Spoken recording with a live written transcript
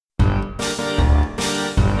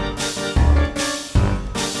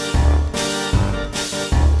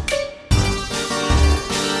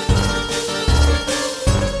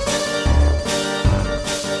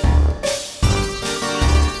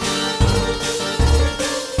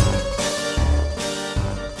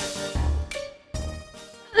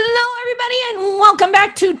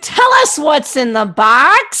tell us what's in the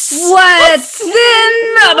box. What's in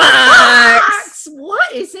the box?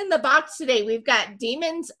 What is in the box today? We've got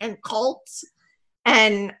demons and cults,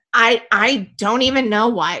 and I don't even know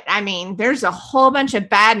what. I mean, there's a whole bunch of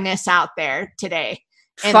badness out there today.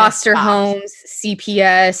 Foster homes,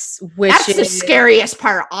 CPS, witches. That's the scariest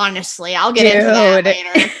part, honestly. I'll get into that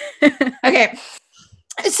later. Okay.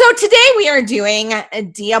 So today we are doing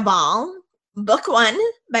Diabol, Book 1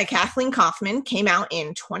 by Kathleen Kaufman. Came out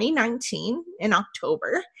in 2019 in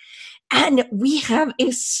October. And we have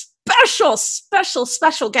a special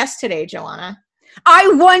guest today, Joanna.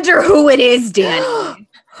 I wonder who it is, Danny.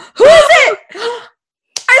 Who is it?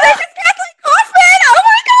 I think it's Kathleen Kaufman. Oh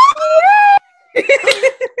my God.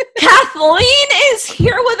 Kathleen is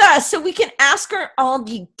here with us, so we can ask her all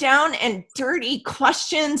the down and dirty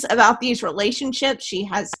questions about these relationships she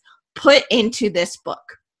has put into this book.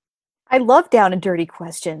 I love down and dirty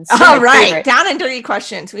questions. All right, down and dirty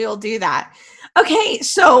questions. We will do that. Okay,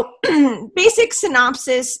 so basic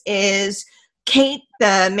synopsis is Kate,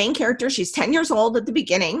 the main character, she's 10 years old at the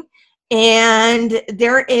beginning, and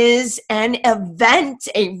there is an event,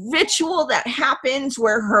 a ritual that happens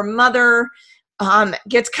where her mother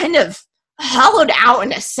gets kind of hollowed out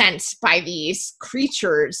in a sense by these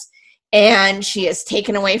creatures, and she is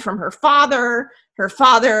taken away from her father. Her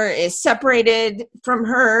father is separated from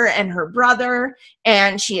her and her brother,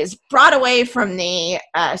 and she is brought away from the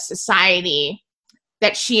society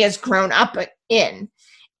that she has grown up in.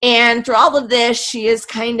 And through all of this, she is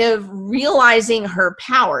kind of realizing her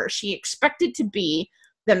power. She expected to be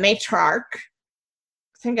the matriarch.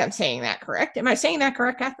 I think I'm saying that correct. Am I saying that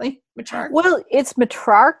correct, Kathleen? Matriarch? Well, it's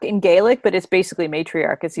matriarch in Gaelic, but it's basically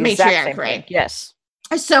matriarch. It's the exact same right? thing. Yes.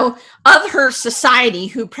 So of her society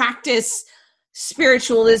who practice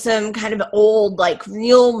spiritualism, kind of old, like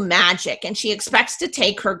real magic, and she expects to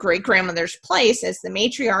take her great-grandmother's place as the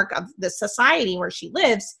matriarch of the society where she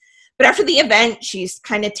lives. But after the event, she's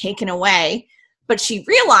kind of taken away, but she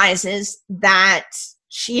realizes that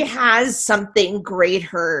she has something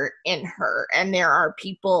greater in her, and there are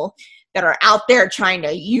people that are out there trying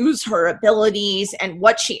to use her abilities and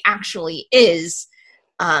what she actually is,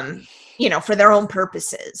 for their own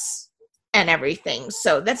purposes and everything.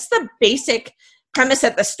 So that's the basic premise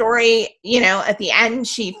of the story. At the end,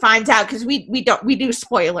 she finds out, because we do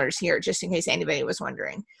spoilers here, just in case anybody was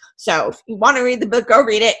wondering. So if you want to read the book, go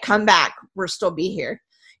read it, come back. We'll still be here.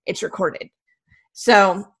 It's recorded.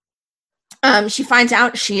 So she finds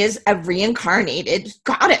out she is a reincarnated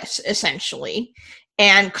goddess, essentially,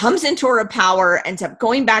 and comes into her power, ends up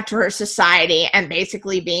going back to her society and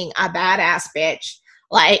basically being a badass bitch.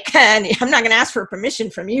 Like, I'm not going to ask for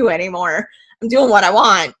permission from you anymore. I'm doing what I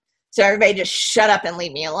want. So everybody just shut up and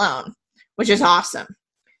leave me alone, which is awesome.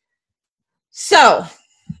 So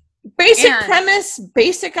basic premise,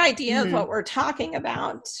 basic idea of what we're talking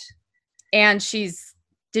about. And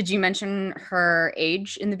did you mention her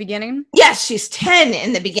age in the beginning? Yes, she's 10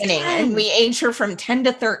 in the beginning, and we age her from 10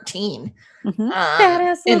 to 13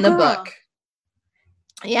 in the book.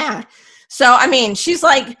 Yeah. So, I mean, she's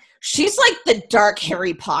like the dark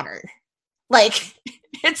Harry Potter. Like,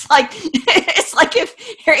 it's like if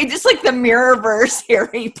Harry, just like the Mirrorverse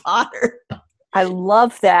Harry Potter. I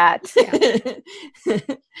love that.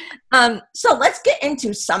 So let's get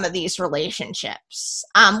into some of these relationships.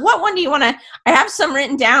 What one do you want to? I have some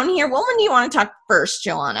written down here. What one do you want to talk first,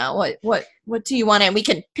 Joanna? What do you want to? We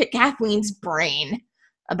can pick Kathleen's brain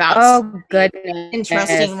about. Oh, goodness,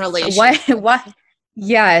 interesting relationships. What?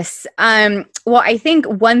 Yes. Well, I think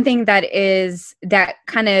one thing that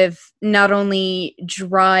kind of not only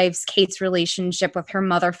drives Kate's relationship with her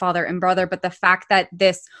mother, father, and brother, but the fact that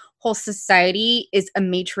this whole society is a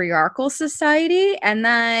matriarchal society, and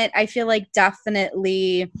that I feel like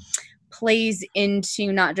definitely plays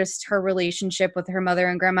into not just her relationship with her mother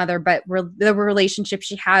and grandmother, but the relationship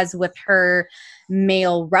she has with her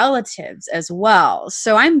male relatives as well.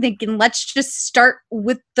 So I'm thinking, let's just start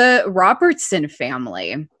with the Robertson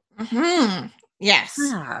family. Mm-hmm. Yes.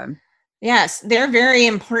 Yes, they're very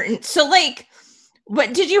important. So, like,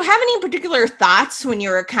 what did you have any particular thoughts when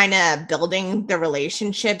you were kind of building the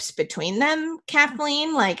relationships between them,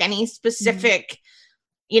 Kathleen? Like any specific,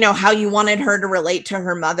 how you wanted her to relate to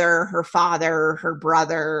her mother, her father, her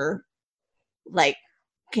brother? Like,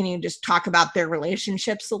 can you just talk about their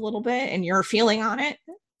relationships a little bit and your feeling on it?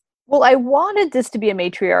 Well, I wanted this to be a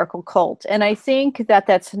matriarchal cult, and I think that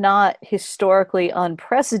that's not historically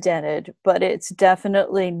unprecedented, but it's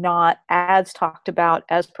definitely not as talked about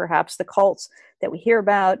as perhaps the cults that we hear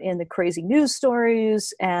about in the crazy news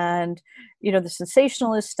stories and, the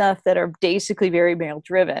sensationalist stuff that are basically very male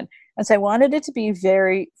driven. And so I wanted it to be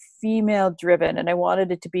very female driven, and I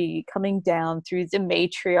wanted it to be coming down through the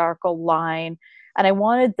matriarchal line. And I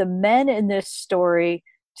wanted the men in this story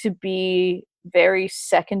to be very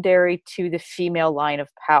secondary to the female line of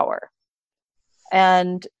power.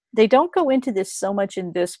 And they don't go into this so much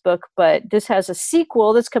in this book, but this has a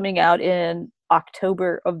sequel that's coming out in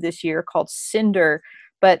October of this year called Cinder.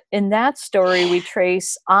 But in that story, we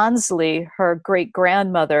trace Annesley, her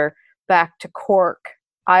great-grandmother, back to Cork,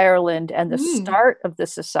 Ireland, and the start of the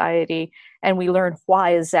society. And we learn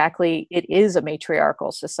why exactly it is a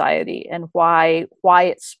matriarchal society and why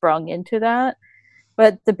it sprung into that.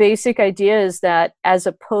 But the basic idea is that as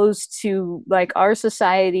opposed to like our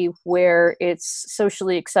society where it's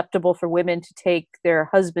socially acceptable for women to take their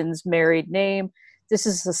husband's married name, this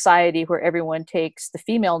is a society where everyone takes the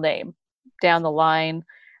female name down the line.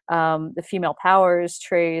 The female power is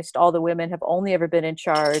traced. All the women have only ever been in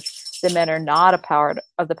charge. The men are not a part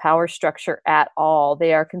of the power structure at all.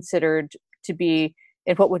 They are considered to be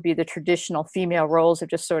in what would be the traditional female roles of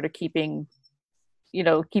just sort of keeping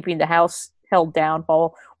the house held down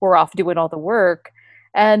while we're off doing all the work.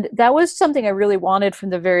 And that was something I really wanted from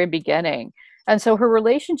the very beginning. And so her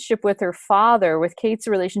relationship with her father, with Kate's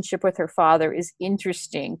relationship with her father, is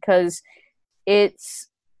interesting because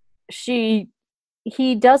he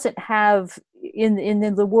doesn't have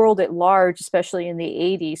in the world at large, especially in the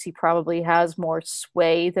 80s, he probably has more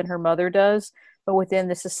sway than her mother does. But within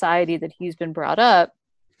the society that he's been brought up,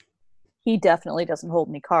 he definitely doesn't hold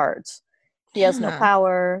any cards. He has no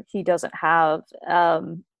power. He doesn't have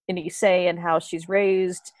any say in how she's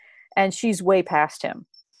raised. And she's way past him.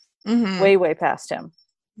 Way, way past him.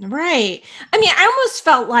 Right. I mean, I almost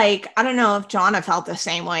felt like, I don't know if Jonna felt the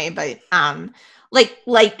same way, but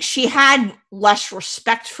like she had less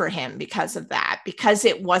respect for him because of that, because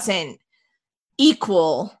it wasn't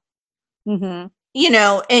equal, and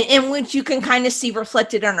which you can kind of see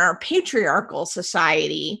reflected in our patriarchal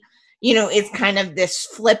society. It's kind of this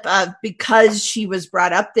flip of, because she was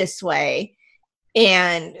brought up this way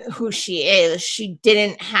and who she is, she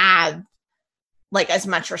didn't have like as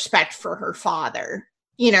much respect for her father.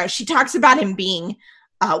 She talks about him being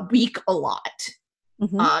weak a lot,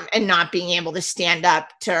 and not being able to stand up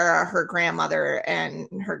to her grandmother and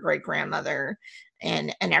her great grandmother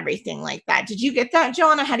and everything like that. Did you get that,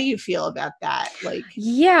 Jonna? How do you feel about that? Like,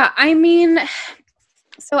 yeah, I mean,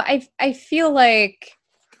 so I feel like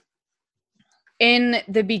in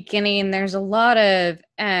the beginning, there's a lot of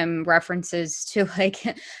references to like,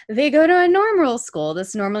 they go to a normal school.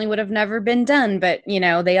 This normally would have never been done, but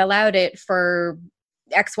they allowed it for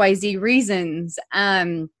XYZ reasons.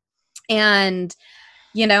 And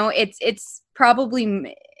it's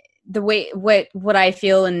probably the way what I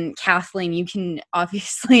feel. And Kathleen, you can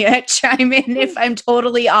obviously chime in if I'm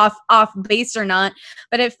totally off base or not.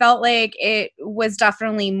 But it felt like it was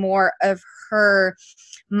definitely more of her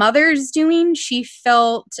mother's doing. She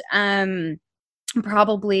felt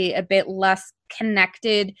probably a bit less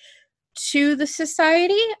connected to the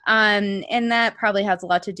society, and that probably has a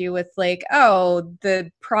lot to do with like,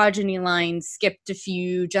 the progeny line skipped a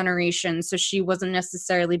few generations, so she wasn't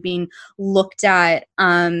necessarily being looked at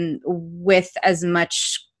with as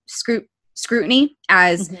much scrutiny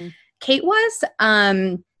as Kate was.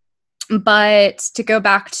 But to go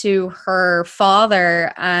back to her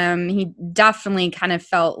father, he definitely kind of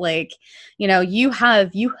felt like, you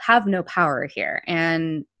have no power here.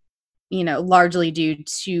 And, largely due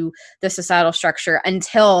to the societal structure,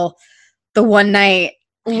 until the one night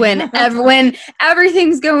when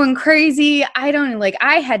everything's going crazy.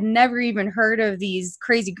 I had never even heard of these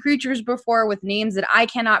crazy creatures before with names that I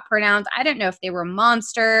cannot pronounce. I don't know if they were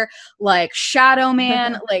monster, like Shadow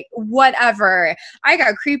Man, like whatever. I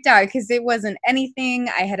got creeped out because it wasn't anything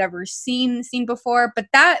I had ever seen before. But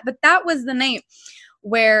that was the night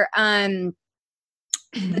where the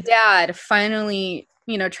dad finally,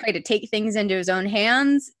 tried to take things into his own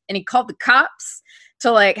hands, and he called the cops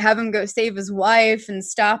to like have him go save his wife and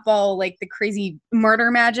stop all like the crazy murder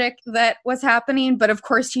magic that was happening. But of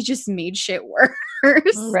course he just made shit worse.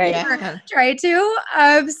 Right. Yeah. Try to.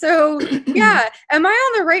 So yeah. Am I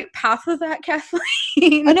on the right path with that,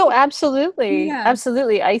 Kathleen? Oh, no, absolutely. Yeah.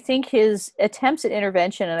 Absolutely. I think his attempts at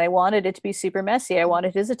intervention, and I wanted it to be super messy, I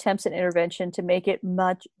wanted his attempts at intervention to make it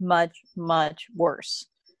much, much, much worse.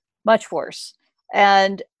 Much worse.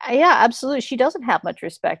 And yeah, absolutely. She doesn't have much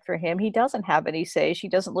respect for him. He doesn't have any say. She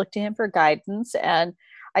doesn't look to him for guidance. And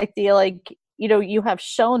I feel like, you have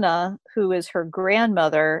Shona, who is her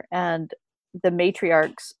grandmother and the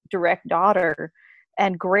matriarch's direct daughter,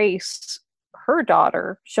 and Grace, her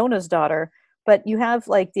daughter, Shona's daughter. But you have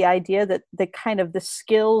like the idea that the kind of the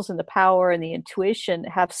skills and the power and the intuition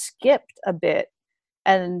have skipped a bit.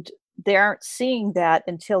 And they aren't seeing that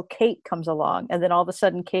until Kate comes along. And then all of a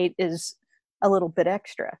sudden, Kate is a little bit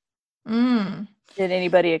extra Mm. than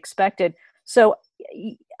anybody expected. So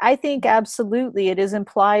I think absolutely it is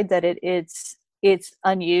implied that it's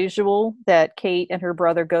unusual that Kate and her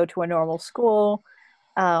brother go to a normal school,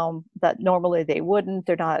 that normally they wouldn't.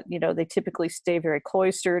 They're not, they typically stay very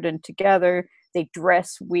cloistered and together. They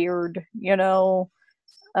dress weird,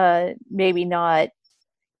 maybe not,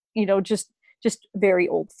 just very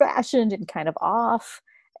old fashioned and kind of off.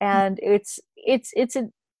 And it's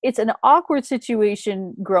an awkward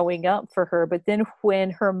situation growing up for her. But then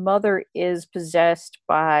when her mother is possessed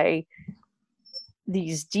by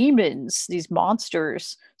these demons, these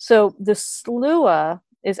monsters. So the Slua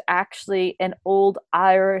is actually an old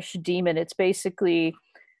Irish demon. It's basically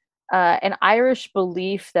an Irish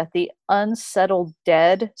belief that the unsettled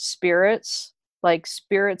dead spirits, like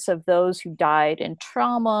spirits of those who died in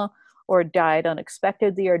trauma or died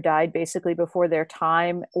unexpectedly or died basically before their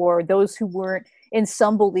time, or those who weren't, in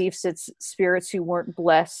some beliefs, it's spirits who weren't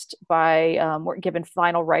blessed by, weren't given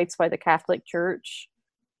final rites by the Catholic Church,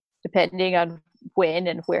 depending on when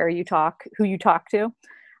and where you talk, who you talk to,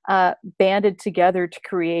 banded together to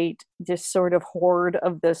create this sort of horde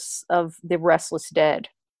of the restless dead.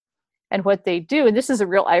 And what they do, and this is a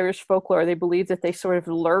real Irish folklore, they believe that they sort of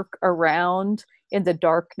lurk around in the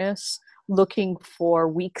darkness looking for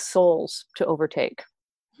weak souls to overtake.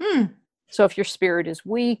 So if your spirit is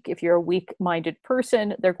weak, if you're a weak-minded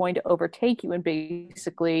person, they're going to overtake you and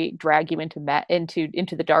basically drag you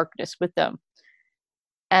into the darkness with them.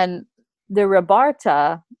 And the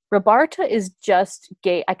Rabarta is just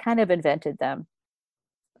gay. I kind of invented them.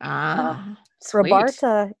 Sweet.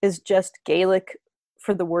 Rabarta is just Gaelic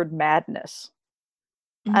for the word madness.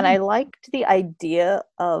 And I liked the idea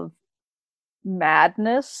of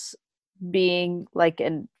madness being like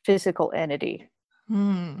a physical entity.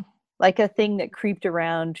 Like a thing that creeped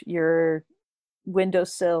around your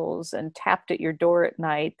windowsills and tapped at your door at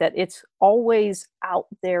night, that it's always out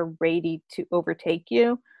there ready to overtake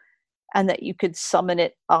you, and that you could summon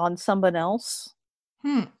it on someone else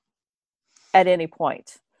at any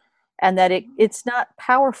point. And that it's not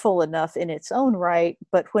powerful enough in its own right,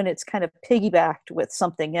 but when it's kind of piggybacked with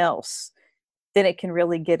something else, then it can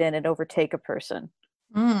really get in and overtake a person.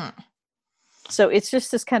 So it's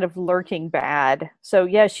just this kind of lurking bad. So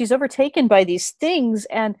yeah, she's overtaken by these things,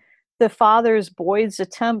 and the father's Boyd's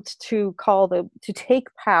attempt to take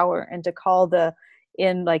power and to call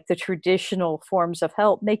in like the traditional forms of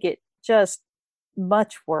help make it just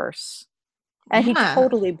much worse. And he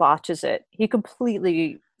totally botches it. He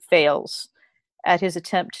completely fails at his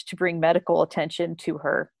attempt to bring medical attention to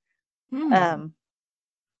her in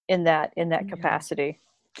that capacity.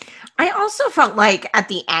 I also felt like at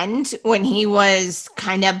the end, when he was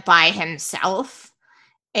kind of by himself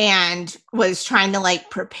and was trying to like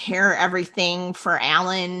prepare everything for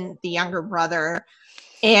Alan, the younger brother,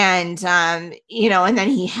 and and then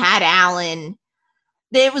he had Alan,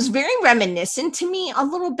 it was very reminiscent to me a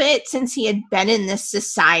little bit, since he had been in this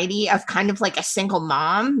society of kind of like a single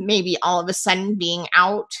mom, maybe all of a sudden being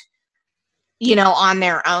out, on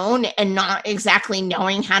their own and not exactly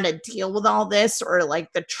knowing how to deal with all this, or like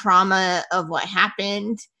the trauma of what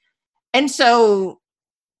happened. And so,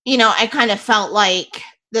 I kind of felt like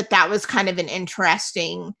that was kind of an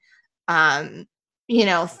interesting,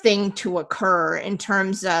 thing to occur in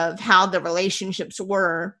terms of how the relationships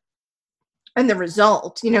were and the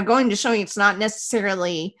result, going to show you it's not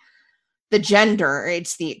necessarily the gender,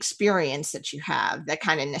 it's the experience that you have that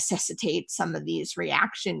kind of necessitates some of these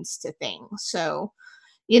reactions to things. So,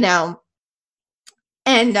 and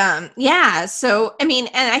so I mean,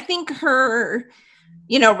 and I think her,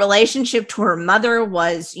 relationship to her mother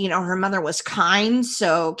was, her mother was kind,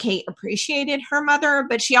 so Kate appreciated her mother,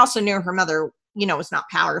 but she also knew her mother, was not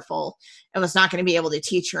powerful and was not going to be able to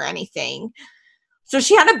teach her anything. So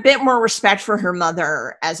she had a bit more respect for her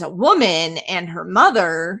mother as a woman, and her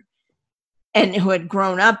mother, and who had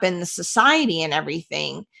grown up in the society and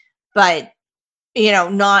everything, but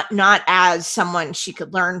not as someone she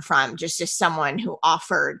could learn from, just as someone who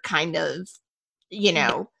offered kind of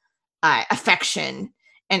affection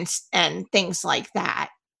and things like that.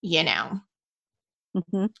 I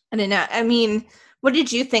don't know. I mean, What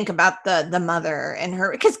did you think about the mother and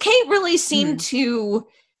her? Because Kate really seemed to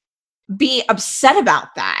be upset about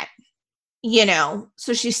that,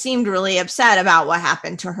 so she seemed really upset about what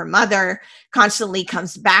happened to her mother, constantly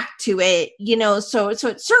comes back to it, so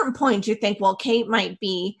at certain points you think, well, Kate might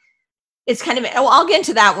be, it's kind of, well, I'll get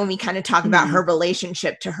into that when we kind of talk about her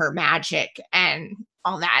relationship to her magic and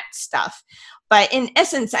all that stuff. But in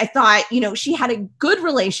essence, I thought, she had a good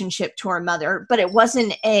relationship to her mother, but it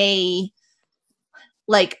wasn't a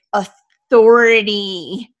like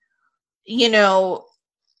authority,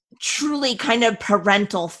 truly kind of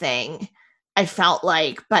parental thing. I felt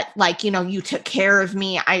like, but like, you took care of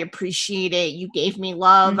me. I appreciate it. You gave me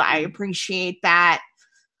love. I appreciate that.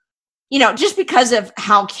 Just because of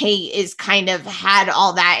how Kate is kind of had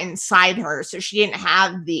all that inside her. So she didn't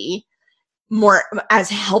have the more as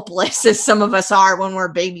helpless as some of us are when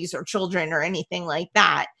we're babies or children or anything like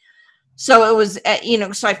that. So it was,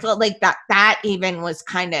 so I felt like that even was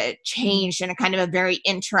kind of changed in a kind of a very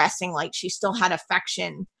interesting, like she still had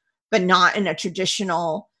affection, but not in a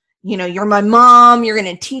traditional, you're my mom, you're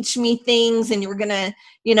going to teach me things and you're going to,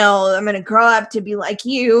 I'm going to grow up to be like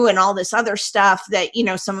you and all this other stuff that,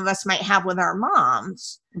 some of us might have with our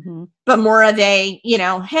moms, but more of a,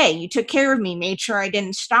 hey, you took care of me, made sure I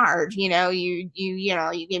didn't starve, you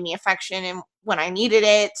gave me affection and when I needed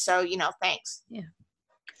it. So, thanks. Yeah.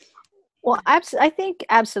 Well, I think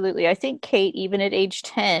absolutely. I think Kate, even at age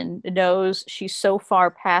 10, knows she's so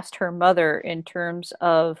far past her mother in terms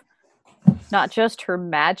of not just her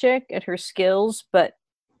magic and her skills, but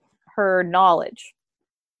her knowledge,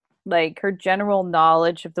 like her general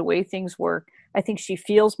knowledge of the way things work. I think she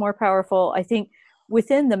feels more powerful. I think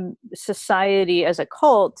within the society as a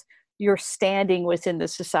cult, your standing within the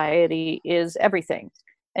society is everything.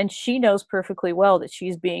 And she knows perfectly well that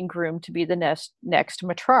she's being groomed to be the next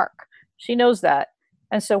matriarch. She knows that.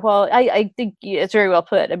 And so while I think it's very well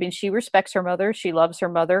put, I mean, she respects her mother. She loves her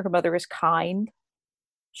mother. Her mother is kind.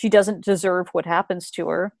 She doesn't deserve what happens to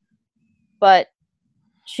her. But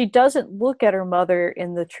she doesn't look at her mother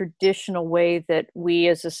in the traditional way that we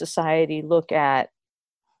as a society look at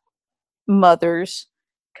mothers,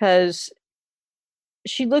 because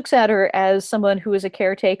she looks at her as someone who is a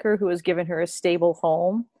caretaker, who has given her a stable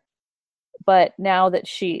home. But now that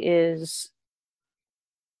she is,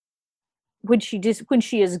 when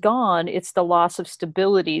she is gone, it's the loss of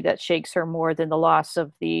stability that shakes her more than the loss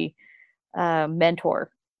of the mentor.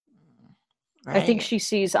 Right. I think she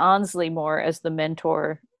sees Ansley more as the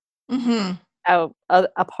mentor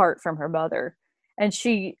apart from her mother. And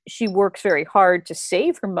she works very hard to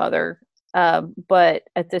save her mother, but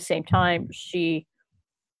at the same time, she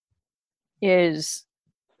is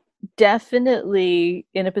definitely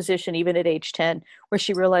in a position, even at age 10, where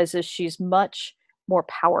she realizes she's much more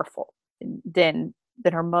powerful than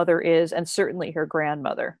her mother is, and certainly her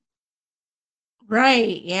grandmother.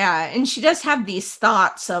 Right. Yeah. And she does have these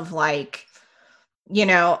thoughts of like,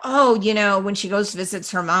 when she goes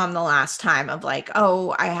visits her mom the last time of like,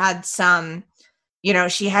 oh, I had some,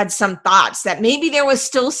 she had some thoughts that maybe there was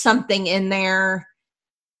still something in there,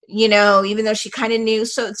 even though she kind of knew.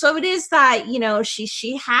 So it is that,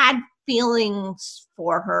 she had feelings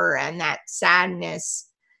for her and that sadness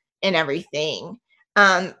and everything.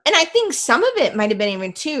 And I think some of it might've been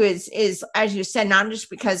even too, is, as you said, not just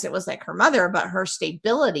because it was like her mother, but her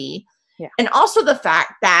stability. Yeah. And also the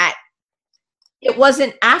fact that it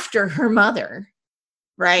wasn't after her mother,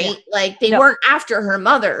 right? Yeah. Like they weren't after her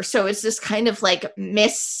mother. So it's this kind of like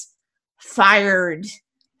misfired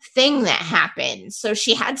thing that happened. So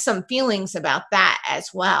she had some feelings about that as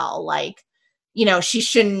well. Like, she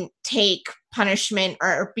shouldn't take punishment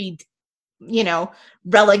or be,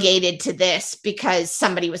 relegated to this because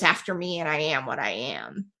somebody was after me and I am what I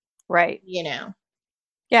am. Right.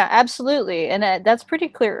 Yeah, absolutely. And that's pretty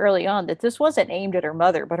clear early on that this wasn't aimed at her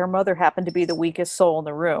mother, but her mother happened to be the weakest soul in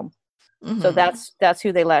the room. So that's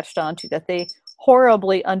who they latched onto, that they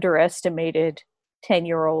horribly underestimated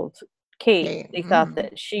 10-year-old Kate. They thought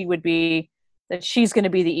that she's going to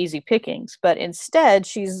be the easy pickings, but instead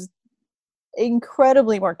she's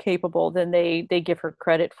incredibly more capable than they give her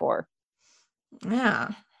credit for.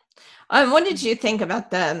 Yeah. What did you think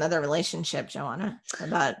about the mother relationship, Joanna?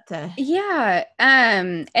 I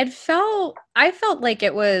felt like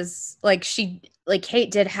it was like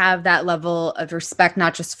Kate did have that level of respect,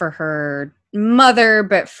 not just for her mother,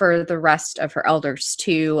 but for the rest of her elders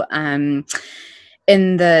too, in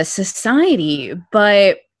the society.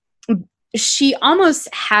 But she almost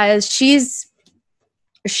she's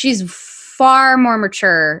far more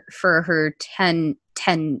mature for her 10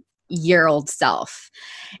 year-old self.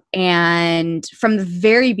 And from the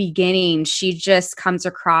very beginning, she just comes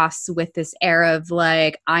across with this air of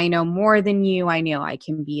like, I know more than you. I know I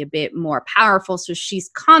can be a bit more powerful. So she's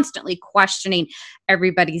constantly questioning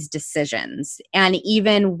everybody's decisions. And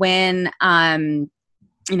even when,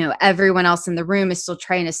 everyone else in the room is still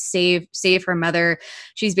trying to save her mother,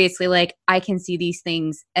 she's basically like, I can see these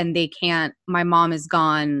things and they can't. My mom is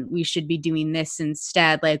gone. We should be doing this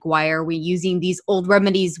instead. Like, why are we using these old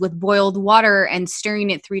remedies with boiled water and stirring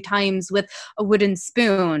it 3 times with a wooden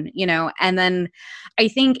spoon, And then I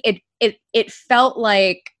think it felt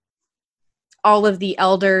like all of the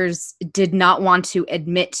elders did not want to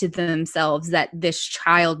admit to themselves that this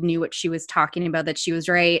child knew what she was talking about, that she was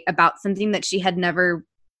right about something that she had never,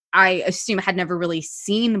 I assume, had never really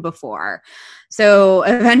seen before. So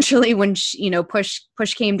eventually when push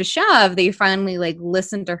came to shove, they finally like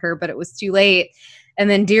listened to her, but it was too late.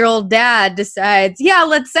 And then dear old dad decides, yeah,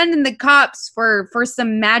 let's send in the cops for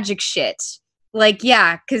some magic shit. Like,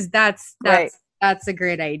 yeah, because that's Right. That's a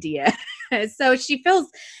great idea. So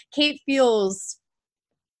Kate feels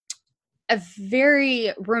a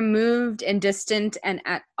very removed and distant and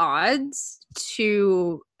at odds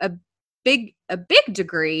to a big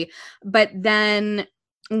degree. But then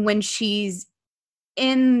when she's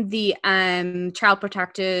in the child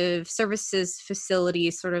protective services facility,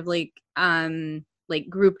 sort of like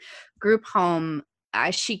group home,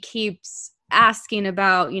 she keeps asking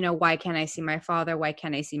about, why can't I see my father? Why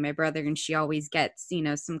can't I see my brother? And she always gets,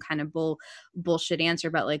 some kind of bullshit answer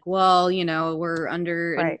about like, well, we're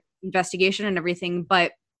under investigation and everything.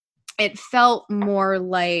 But it felt more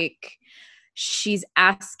like she's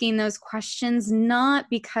asking those questions not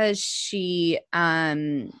because she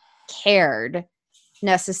cared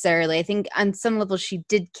necessarily. I think on some level she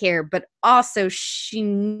did care, but also she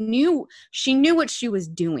knew what she was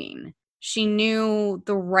doing. She knew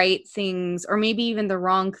the right things, or maybe even the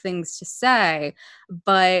wrong things to say,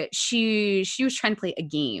 but she was trying to play a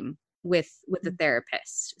game with the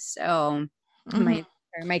therapist. So my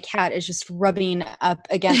cat is just rubbing up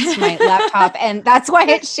against my laptop, and that's why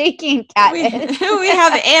it's shaking. We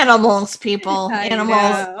have animals, people.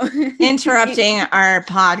 Animals interrupting our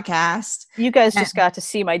podcast. You guys just got to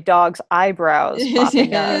see my dog's eyebrows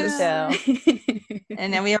popping up. So.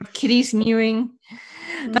 And then we have kitties mewing.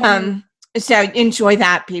 So enjoy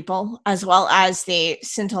that, people, as well as the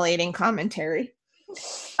scintillating commentary.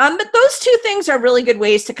 But those 2 things are really good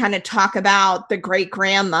ways to kind of talk about the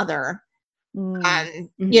great-grandmother.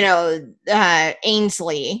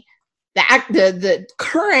 Ainsley, the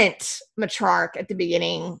current matriarch at the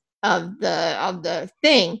beginning of the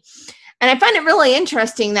thing. And I find it really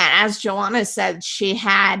interesting that, as Joanna said, she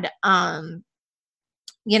had,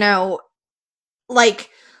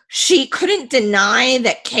 she couldn't deny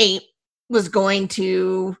that Kate was going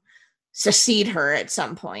to succeed her at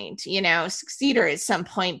some point, but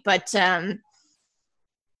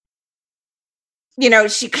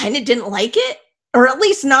she kind of didn't like it, or at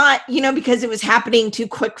least not, because it was happening too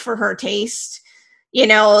quick for her taste.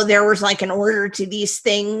 There was like an order to these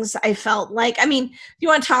things. I felt like, do you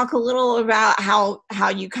want to talk a little about how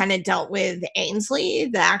you kind of dealt with Ainsley,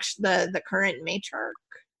 the current matriarch?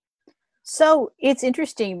 So it's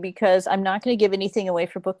interesting because I'm not going to give anything away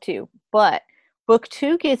for book 2, but book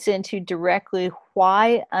 2 gets into directly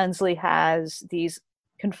why Ainsley has these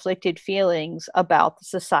conflicted feelings about the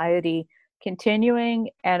society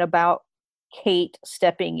continuing and about Kate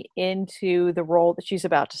stepping into the role that she's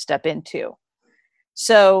about to step into.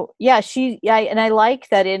 So and I like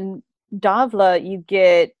that in Davla you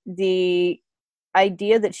get the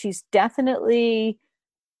idea that she's definitely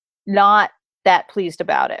not that pleased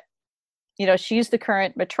about it. She's the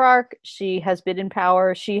current matriarch. She has been in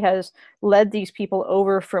power. She has led these people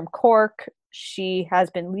over from Cork. She has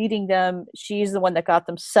been leading them. She's the one that got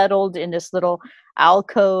them settled in this little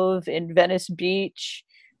alcove in Venice Beach,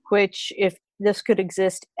 which, if this could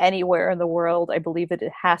exist anywhere in the world, I believe it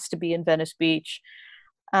has to be in Venice Beach,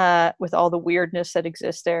 with all the weirdness that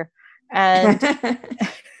exists there. And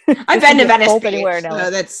I've been to Venice Beach, anywhere now. So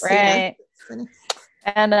that's right. Yeah.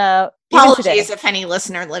 And apologies if any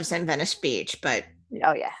listener lives in Venice Beach, but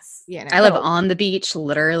oh yes, I live on the beach,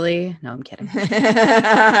 literally. No, I'm kidding.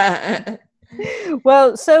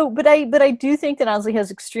 Well, but I do think that Ainsley has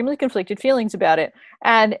extremely conflicted feelings about it,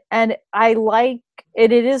 and I like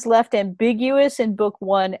it. It is left ambiguous in book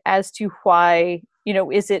 1 as to why.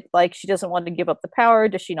 Is it like she doesn't want to give up the power?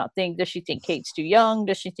 Does she think Kate's too young?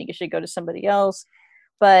 Does she think it should go to somebody else?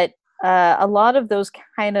 But a lot of those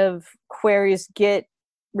kind of queries get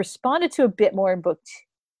responded to a bit more in book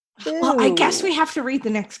Well, I guess we have to read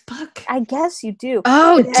the next book. I guess you do.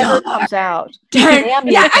 Oh, if it ever comes out. Yeah, Damn you, I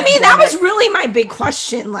mean, that pandemic. was really my big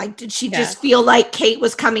question. Like, did she just feel like Kate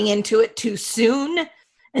was coming into it too soon?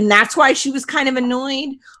 And that's why she was kind of annoyed?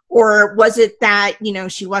 Or was it that,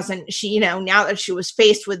 she wasn't, now that she was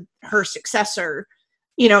faced with her successor,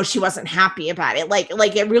 she wasn't happy about it. Like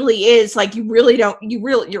it really is like, you really don't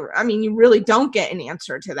get an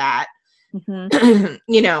answer to that.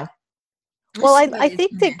 Mm-hmm. Well, I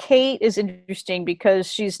think that Kate is interesting because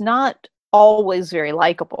she's not always very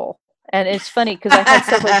likable. And it's funny because I had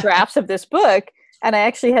several drafts of this book and I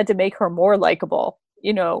actually had to make her more likable,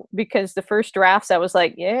 because the first drafts I was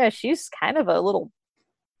like, yeah, she's kind of a little,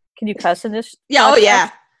 can you cuss in this? Yeah. podcast? Oh yeah.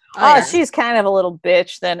 Yeah. She's kind of a little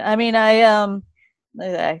bitch then. I mean,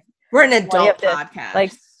 we're an adult podcast.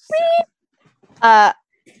 Like,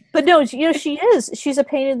 but no, she's a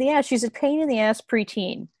pain in the ass. She's a pain in the ass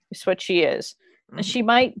preteen. Is what she is. Mm-hmm. She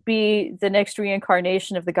might be the next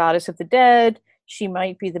reincarnation of the goddess of the dead. She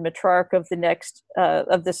might be the matriarch of the next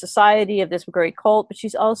of the society of this great cult, but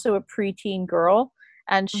she's also a preteen girl,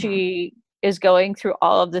 and she is going through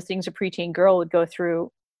all of the things a preteen girl would go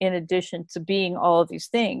through in addition to being all of these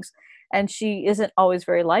things. And she isn't always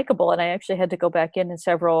very likable. And I actually had to go back in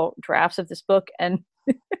several drafts of this book. And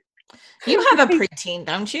you have a preteen,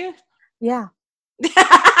 don't you? Yeah.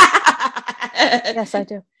 Yes, I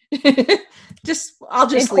do. I'll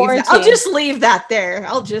just leave that there.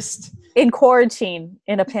 In quarantine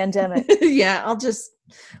in a pandemic. Yeah, we'll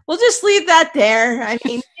just leave that there. I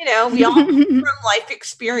mean, we all from life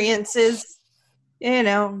experiences,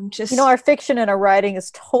 our fiction and our writing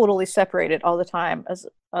is totally separated all the time as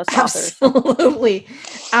authors.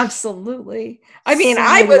 Absolutely. I mean,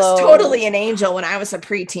 I was totally an angel when I was a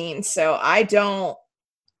preteen, so I don't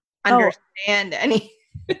understand any.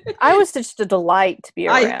 I was just a delight to be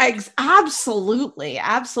around. Absolutely.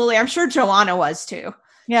 I'm sure Joanna was too.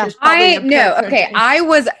 Yeah. I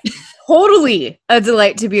was totally a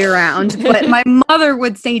delight to be around, but my mother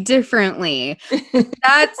would say differently.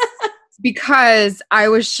 That's because I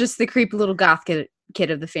was just the creepy little goth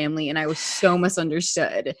kid of the family, and I was so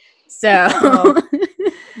misunderstood. So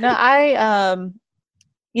no, I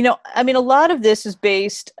mean, a lot of this is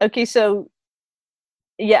based. Okay, so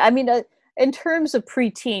yeah, I mean, in terms of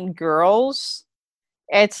preteen girls,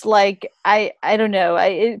 it's like I don't know.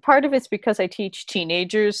 Part of it's because I teach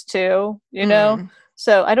teenagers too,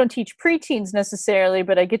 So I don't teach preteens necessarily,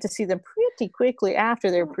 but I get to see them pretty quickly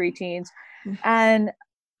after they're preteens, and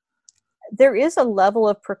there is a level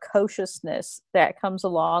of precociousness that comes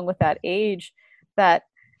along with that age that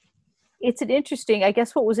it's an interesting, I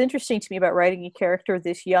guess what was interesting to me about writing a character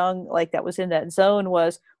this young, like that was in that zone,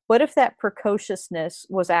 was what if that precociousness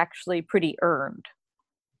was actually pretty earned?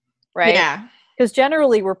 Right? Yeah. Because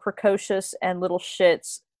generally we're precocious and little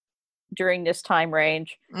shits during this time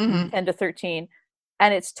range, 10 to 13,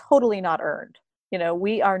 and it's totally not earned.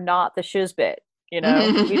 We are not the shizbit. We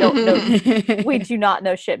don't know. We do not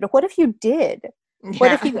know shit. But what if you did? Yeah.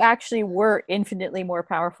 What if you actually were infinitely more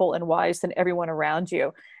powerful and wise than everyone around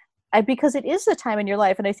you? Because it is the time in your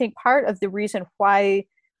life. And I think part of the reason why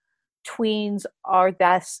tweens are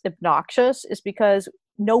that obnoxious is because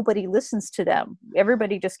nobody listens to them.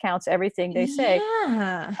 Everybody discounts everything they say.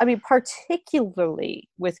 Yeah. I mean, particularly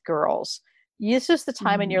with girls. This is the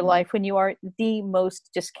time in your life when you are the most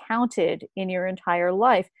discounted in your entire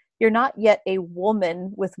life. You're not yet a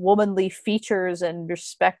woman with womanly features and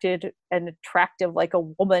respected and attractive like a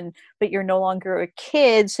woman, but you're no longer a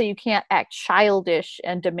kid, so you can't act childish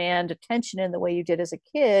and demand attention in the way you did as a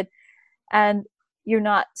kid. And you're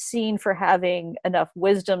not seen for having enough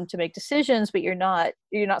wisdom to make decisions, but you're not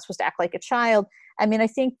supposed to act like a child. I mean, I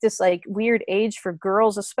think this like weird age for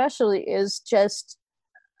girls especially is just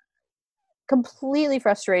completely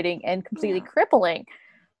frustrating and completely crippling.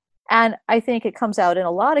 And I think it comes out in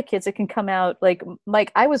a lot of kids. It can come out like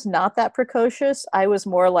I was not that precocious. I was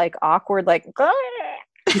more like awkward, like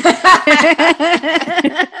should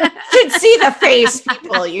see the face,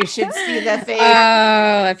 people. You should see the face.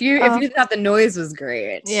 Oh, if you thought the noise was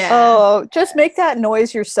great. Yeah. Oh, just make that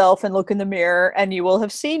noise yourself and look in the mirror, and you will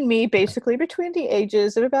have seen me basically between the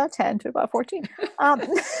ages of about 10 to about 14. I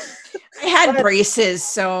had braces,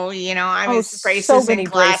 so I was braces and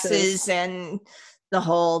glasses braces. and the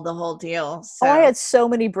whole deal. So Oh, I had so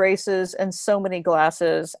many braces and so many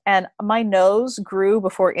glasses, and my nose grew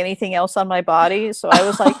before anything else on my body. So I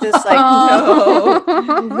was like this no.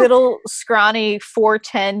 little scrawny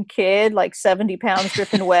 4'10" kid, like 70 pounds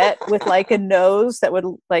dripping wet, with like a nose that would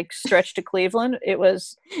like stretch to Cleveland. I It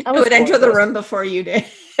was would enter the gorgeous. room before you did.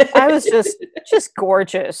 I was just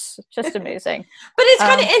gorgeous, just amazing. But it's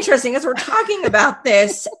kind of interesting as we're talking about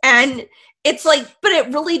this, and it's like, but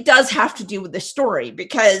it really does have to do with the story,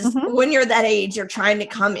 because when you're that age, you're trying to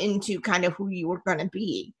come into kind of who you were going to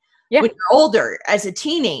be. Yeah. When you're older, as a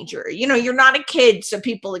teenager, you know, you're not a kid, so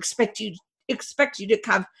people expect you to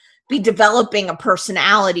kind of be developing a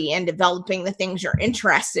personality and developing the things you're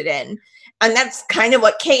interested in, and that's kind of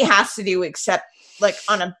what Kate has to do, except like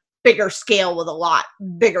on a bigger scale with a lot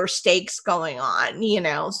bigger stakes going on, you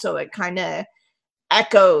know. So it kind of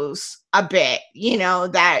echoes a bit, you know,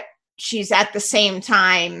 that she's at the same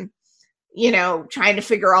time, you know, trying to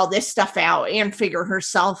figure all this stuff out and figure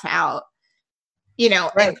herself out, you know,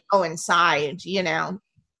 Right. and go inside, you know.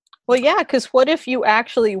 Well, yeah, because what if you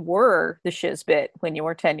actually were the shizbit when you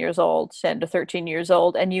were 10 years old, 10 to 13 years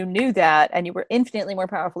old, and you knew that, and you were infinitely more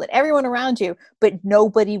powerful than everyone around you, but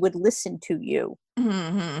nobody would listen to you?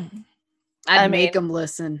 I'd make them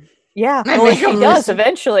listen. Yeah, I'd well, make she 'em does listen.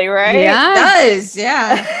 eventually, right? Yeah. It does,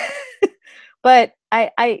 yeah. But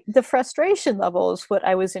the frustration level is what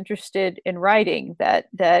I was interested in writing, that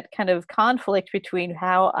kind of conflict between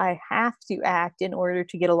how I have to act in order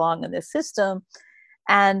to get along in this system,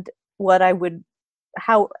 and what I would,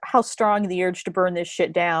 how strong the urge to burn this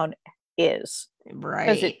shit down is.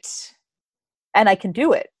 Right. And I can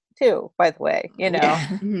do it too, by the way, you know. Yeah.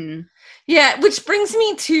 Mhm. Yeah, which brings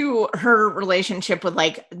me to her relationship with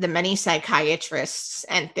like the many psychiatrists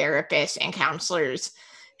and therapists and counselors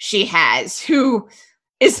she has, who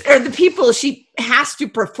are the people she has to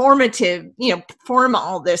perform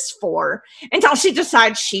all this for, until she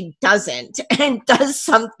decides she doesn't and does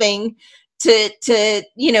something to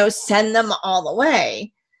you know, send them all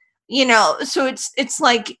away. You know, so it's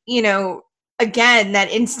like, you know, again, that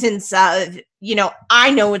instance of, you know, I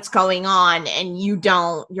know what's going on and you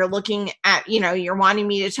don't. You're looking at, you know, you're wanting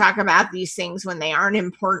me to talk about these things when they aren't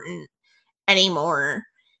important anymore.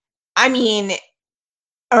 I mean,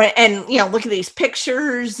 and you know, look at these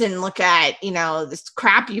pictures and look at, you know, this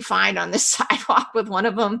crap you find on the sidewalk with one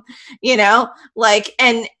of them, you know, like,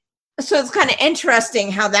 and so it's kind of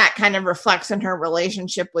interesting how that kind of reflects in her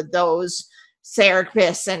relationship with those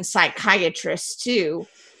therapists and psychiatrists too,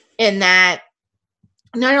 in that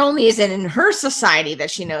not only is it in her society that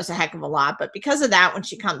she knows a heck of a lot, but because of that, when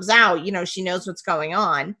she comes out, you know, she knows what's going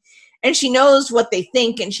on and she knows what they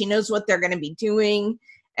think and she knows what they're going to be doing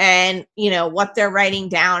and, you know, what they're writing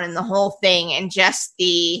down and the whole thing. And just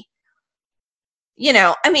the, you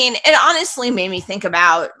know, I mean, it honestly made me think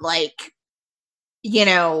about, like, you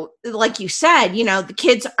know, like you said, you know, the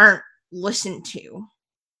kids aren't listened to.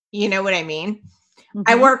 You know what I mean?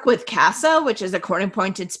 I work with CASA, which is a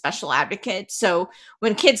court-appointed special advocate. So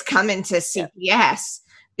when kids come into CPS,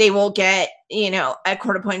 they will get, you know, a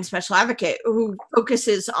court-appointed special advocate who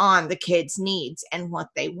focuses on the kids' needs and what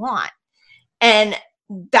they want. And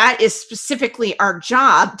that is specifically our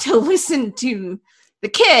job, to listen to the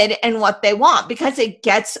kid and what they want, because it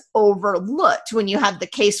gets overlooked when you have the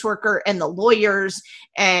caseworker and the lawyers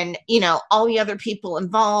and, you know, all the other people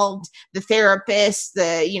involved, the therapists,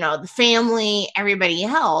 the, you know, the family, everybody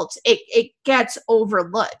else. It gets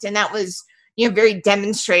overlooked. And that was, you know, very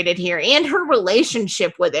demonstrated here, and her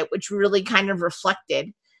relationship with it, which really kind of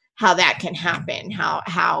reflected how that can happen,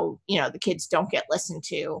 how, you know, the kids don't get listened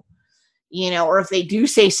to, you know, or if they do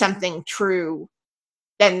say something true,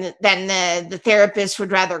 then the therapist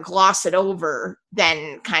would rather gloss it over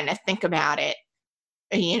than kind of think about it,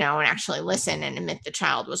 you know, and actually listen and admit the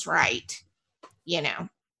child was right. You know,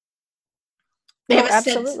 they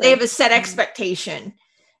have a set expectation,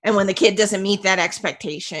 and when the kid doesn't meet that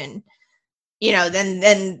expectation, you know,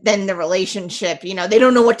 then the relationship, you know, they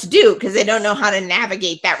don't know what to do because they don't know how to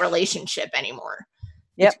navigate that relationship anymore.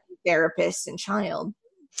 Yep. Therapist and child.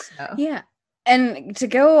 So. Yeah. And to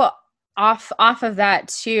go off of that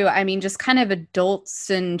too, I mean, just kind of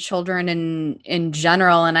adults and children in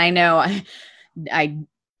general. And I know I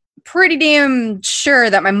pretty damn sure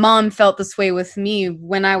that my mom felt this way with me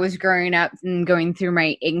when I was growing up and going through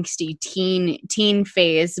my angsty teen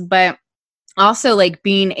phase, but also like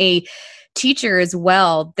being a teacher as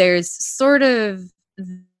well. There's sort of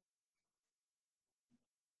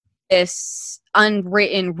this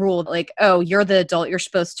unwritten rule, like, oh, you're the adult, you're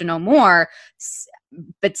supposed to know more.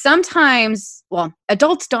 but sometimes, well,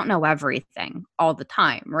 adults don't know everything all the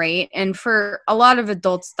time, right? And for a lot of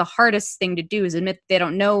adults, the hardest thing to do is admit they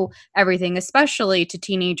don't know everything, especially to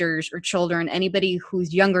teenagers or children, anybody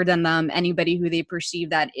who's younger than them, anybody who they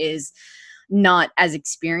perceive that is not as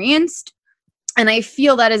experienced. And I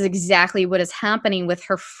feel that is exactly what is happening with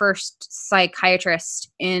her first psychiatrist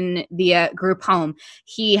in the group home.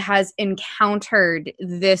 He has encountered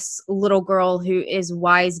this little girl who is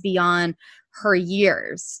wise beyond her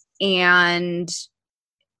years and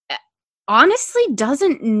honestly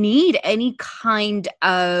doesn't need any kind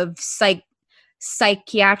of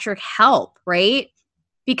psychiatric help, right?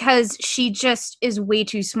 Because she just is way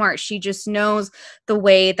too smart. She just knows the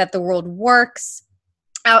way that the world works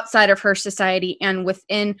outside of her society and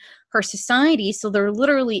within her society. So there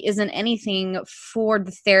literally isn't anything for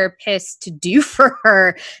the therapist to do for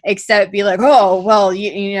her except be like, oh, well,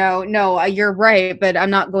 you know, no, you're right, but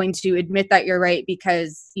I'm not going to admit that you're right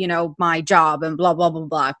because, you know, my job and blah, blah, blah,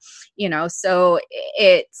 blah, you know. So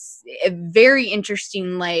it's a very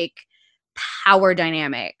interesting, like, power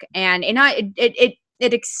dynamic. And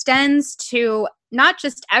it extends to not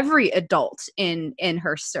just every adult in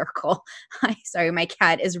her circle. Sorry, my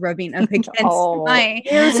cat is rubbing up against my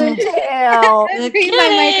ears and tail.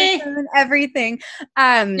 my microphone, everything.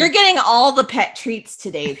 You're getting all the pet treats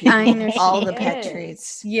today, people. I know, all the pet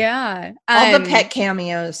treats. Yeah. All the pet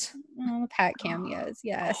cameos. Oh, pet cameos,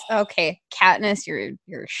 yes. Okay, Katniss, you're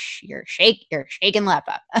shaking lap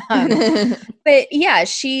up. But yeah,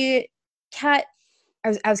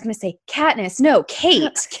 I was going to say Katniss. No,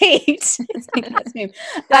 Kate. Kate. It's my cat's name.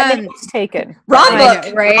 That name was taken. Wrong book.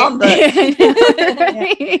 Know, right? Wrong book.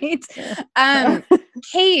 Right?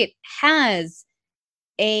 Kate has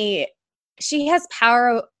she has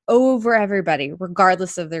power over everybody,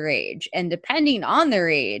 regardless of their age. And depending on their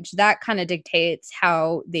age, that kind of dictates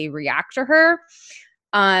how they react to her.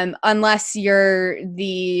 Unless you're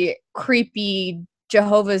the creepy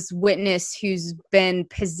Jehovah's Witness who's been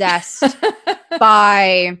possessed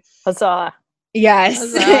by Huzzah. Yes.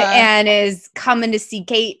 Huzzah. And is coming to see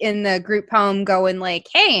Kate in the group home going like,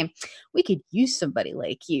 hey, we could use somebody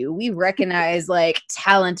like you. We recognize like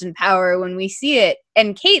talent and power when we see it.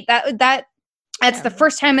 And Kate, that's the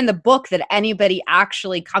first time in the book that anybody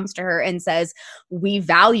actually comes to her and says, we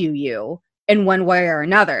value you in one way or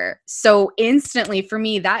another. So instantly for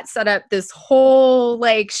me, that set up this whole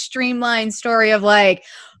like streamlined story of like,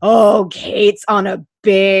 oh, Kate's on a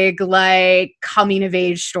big like coming of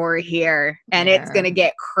age story here and it's gonna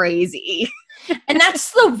get crazy. And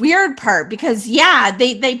that's the weird part because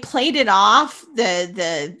they played it off,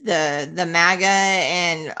 the MAGA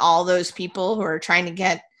and all those people who are trying to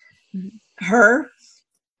get her,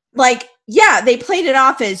 like, they played it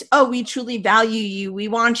off as, oh, we truly value you, we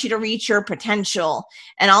want you to reach your potential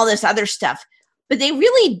and all this other stuff, but they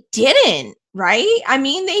really didn't, right? I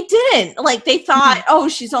mean, they didn't. Like, they thought, oh,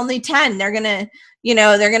 she's only 10, we're gonna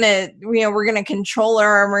control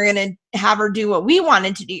her and we're gonna have her do what we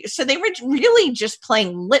wanted to do. So they were really just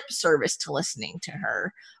playing lip service to listening to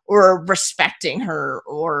her or respecting her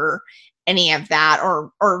or any of that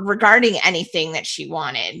or regarding anything that she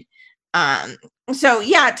wanted. So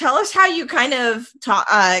tell us how you kind of talk,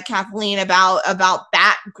 Kathleen, about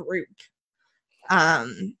that group,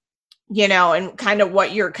 and kind of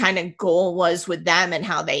what your kind of goal was with them and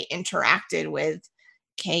how they interacted with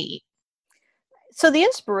Kate. So the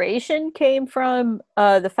inspiration came from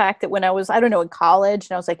the fact that when I was, in college,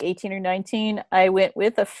 and I was like 18 or 19, I went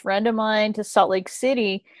with a friend of mine to Salt Lake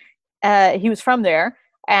City. He was from there,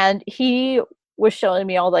 and he was showing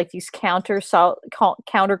me all like these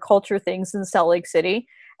counterculture things in Salt Lake City.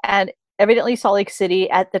 And evidently Salt Lake City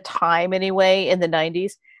at the time, anyway, in the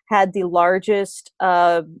 90s, had the largest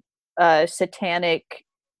satanic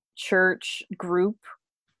church group,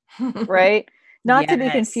 right? Not to be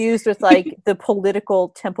confused with like the political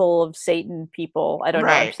Temple of Satan people. I don't know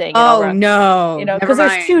if I'm saying it all wrong. No. Because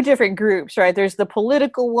there's two different groups, right? There's the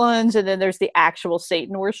political ones and then there's the actual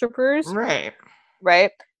Satan worshipers. Right.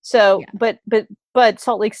 So, but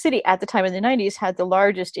Salt Lake City at the time in the 90s had the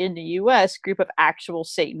largest in the US group of actual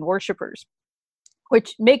Satan worshipers,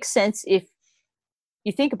 which makes sense if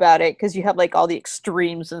you think about it, because you have like all the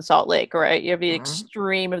extremes in Salt Lake, right? You have the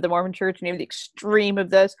extreme of the Mormon church and you have the extreme of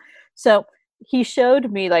this. So he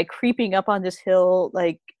showed me like creeping up on this hill,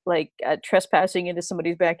 like trespassing into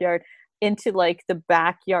somebody's backyard, into like the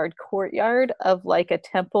backyard courtyard of like a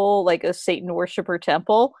temple, like a Satan worshiper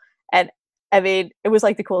temple. And I mean, it was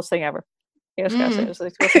like the coolest thing ever. It was like the coolest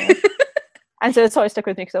thing ever. And so it's always stuck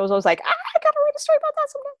with me because I was always like, I gotta read a story about that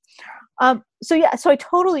someday. So I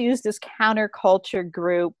totally used this counterculture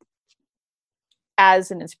group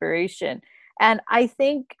as an inspiration. And I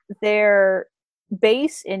think their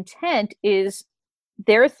base intent is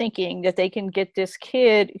they're thinking that they can get this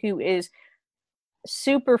kid who is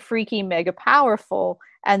super freaky, mega powerful,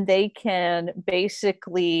 and they can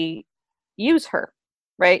basically use her,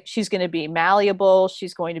 right? She's going to be malleable,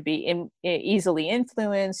 she's going to be easily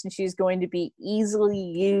influenced, and she's going to be easily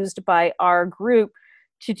used by our group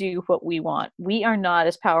to do what we want. We are not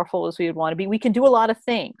as powerful as we would want to be. We can do a lot of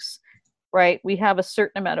things, right? We have a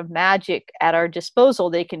certain amount of magic at our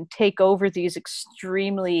disposal. They can take over these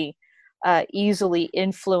extremely easily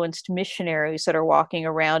influenced missionaries that are walking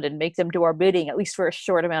around and make them do our bidding, at least for a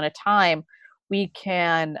short amount of time. We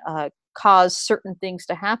can cause certain things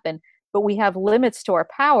to happen, but we have limits to our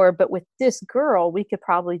power. But with this girl, we could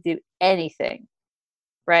probably do anything,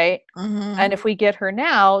 right? Mm-hmm. And if we get her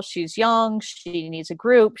now, she's young, she needs a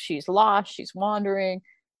group, she's lost, she's wandering,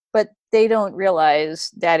 but they don't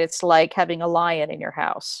realize that it's like having a lion in your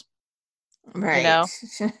house. Right. You know?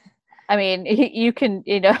 I mean, you can,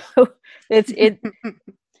 you know,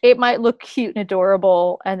 it might look cute and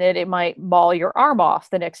adorable, and then it might maul your arm off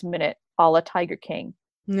the next minute, a la Tiger King.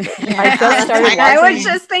 I was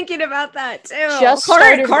just thinking about that too. Just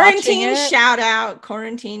quarantine shout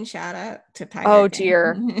out to Tiger Oh King.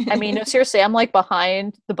 dear. I mean, no, seriously, I'm like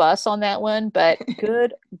behind the bus on that one, but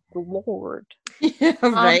good Lord. Yeah,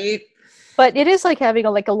 right. But it is like having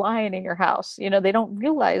a lion in your house. You know, they don't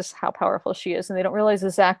realize how powerful she is, and they don't realize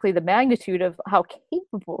exactly the magnitude of how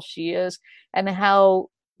capable she is, and how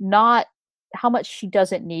much she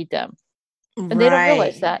doesn't need them. And they don't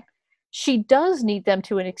realize that. She does need them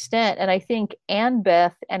to an extent, and I think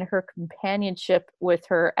Annabeth and her companionship with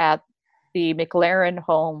her at the McLaren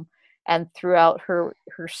home and throughout her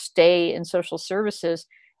stay in social services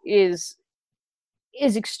is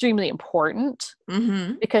extremely important,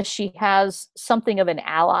 mm-hmm. because she has something of an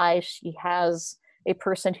ally. She has a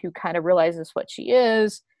person who kind of realizes what she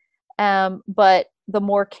is. But the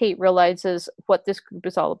more Kate realizes what this group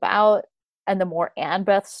is all about, and the more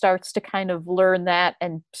Annabeth starts to kind of learn that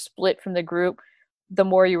and split from the group, the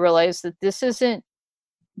more you realize that this isn't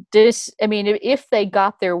this. I mean, if they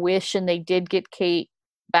got their wish and they did get Kate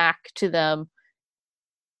back to them,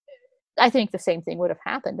 I think the same thing would have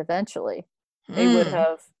happened eventually. They would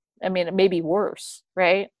have, I mean, maybe worse,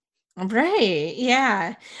 right? Right.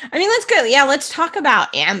 Yeah. I mean, let's go. Yeah, let's talk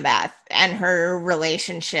about Annabeth and her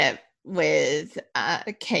relationship with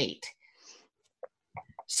Kate.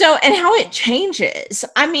 So, and how it changes.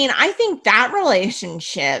 I mean, I think that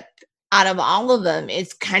relationship out of all of them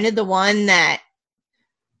is kind of the one that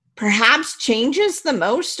perhaps changes the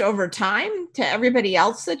most over time to everybody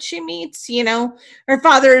else that she meets. You know, her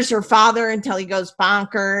father is her father until he goes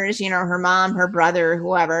bonkers. You know, her mom, her brother,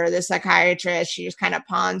 whoever, the psychiatrist, she just kind of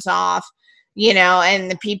pawns off, you know,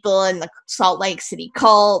 and the people in the Salt Lake City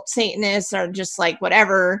cult, Satanists, are just like,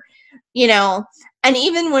 whatever, you know. And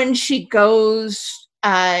even when she goes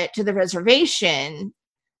to the reservation,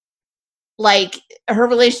 like, her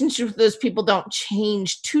relationship with those people don't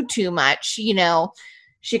change too much, you know.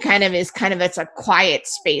 She kind of it's a quiet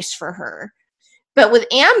space for her. But with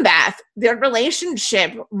Annabeth, their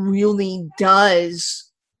relationship really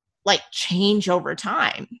does like change over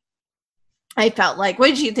time. I felt like, what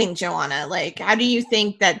did you think, Joanna? Like, how do you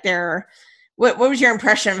think that what was your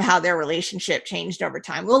impression of how their relationship changed over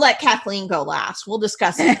time? We'll let Kathleen go last. We'll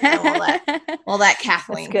discuss it. And we'll let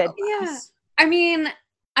Kathleen go last. Yeah. I mean,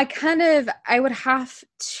 I would have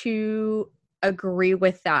to agree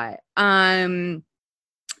with that.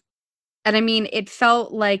 And I mean, it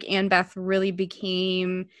felt like Annabeth really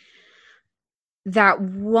became that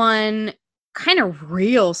one kind of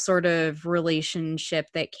real sort of relationship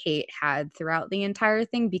that Kate had throughout the entire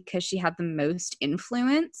thing, because she had the most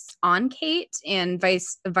influence on Kate and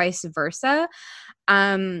vice versa.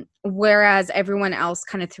 Whereas everyone else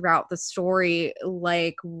kind of throughout the story,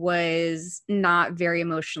 like, was not very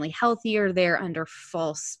emotionally healthy, or they're under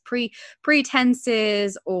false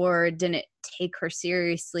pretenses, or didn't take her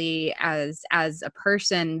seriously as a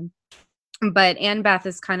person. But Annabeth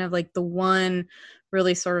is kind of like the one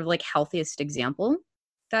really sort of like healthiest example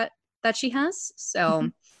that she has. So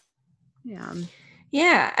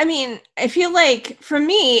yeah, I mean, I feel like for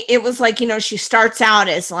me it was like, you know, she starts out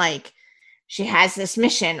as like, she has this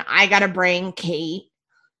mission, I gotta bring Kate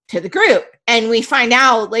to the group, and we find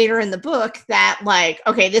out later in the book that, like,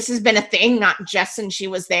 okay, this has been a thing not just since she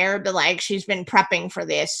was there, but like she's been prepping for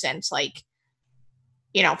this since, like,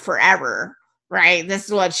 you know, forever, right? This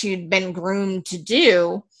is what she'd been groomed to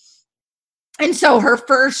do. And so her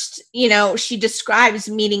first, you know, she describes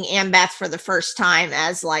meeting Annabeth for the first time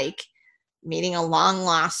as like meeting a long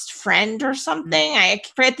lost friend or something. I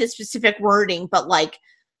forget the specific wording, but like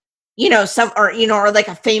or like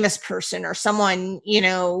a famous person or someone,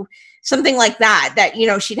 something like that,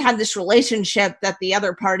 she'd had this relationship that the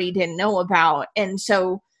other party didn't know about. And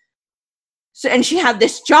and she had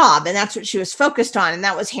this job, and that's what she was focused on. And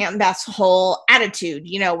that was Annabeth's whole attitude.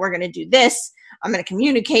 We're going to do this. I'm going to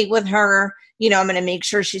communicate with her. I'm going to make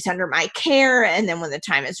sure she's under my care. And then when the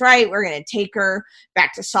time is right, we're going to take her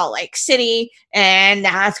back to Salt Lake City. And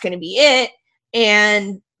that's going to be it.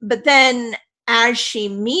 But then as she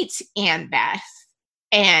meets Annabeth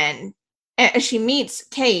and as she meets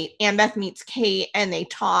Kate, Annabeth meets Kate, and they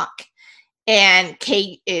talk. And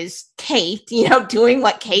Kate is Kate, doing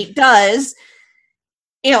what Kate does.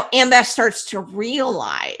 Annabeth starts to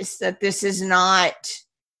realize that this is not,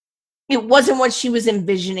 it wasn't what she was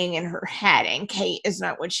envisioning in her head. And Kate is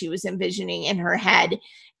not what she was envisioning in her head.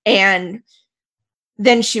 And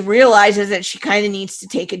then she realizes that she kind of needs to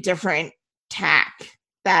take a different tack,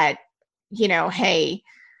 that, hey,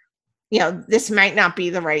 this might not be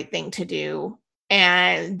the right thing to do.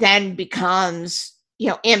 And then becomes,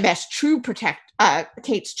 Annabeth's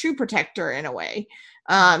Kate's true protector in a way,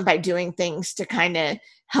 by doing things to kind of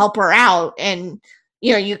help her out. And,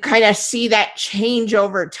 you kind of see that change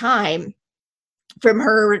over time from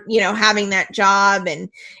her, having that job. And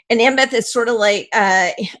Annabeth is sort of like,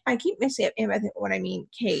 I keep missing up Annabeth, what I mean,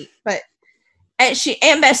 Kate, but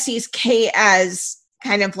Annabeth sees Kate as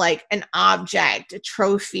kind of like an object, a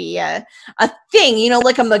trophy, a thing,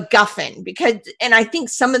 like a MacGuffin, and I think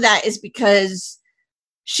some of that is because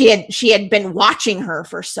she had been watching her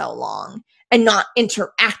for so long and not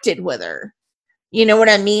interacted with her. You know what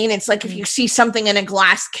I mean? It's like if you see something in a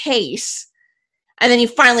glass case and then you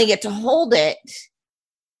finally get to hold it,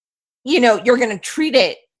 you're going to treat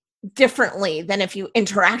it differently than if you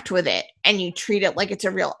interact with it and you treat it like it's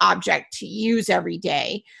a real object to use every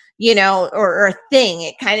day, or a thing.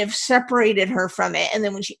 It kind of separated her from it. And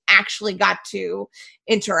then when she actually got to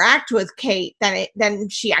interact with Kate, then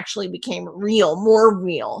she actually became more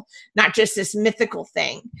real, not just this mythical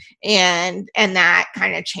thing. And that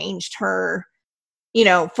kind of changed her,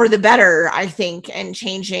 for the better, I think, and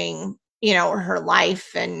changing, her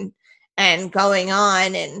life and going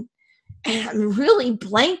on. And I'm really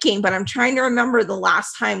blanking, but I'm trying to remember the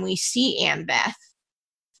last time we see Annabeth.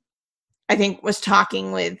 I think was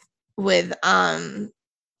talking with the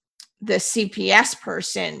CPS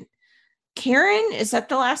person. Karen, is that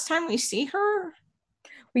the last time we see her?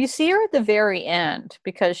 Well, you see her at the very end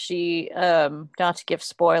because she, not to give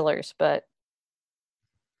spoilers, but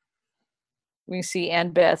we see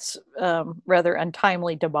Annabeth's rather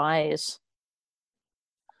untimely demise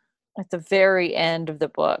at the very end of the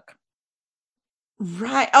book.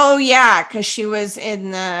 Right. Oh, yeah, because she was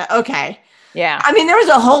in the... Okay. Yeah. I mean, there was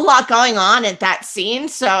a whole lot going on at that scene,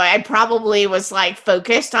 so I probably was, like,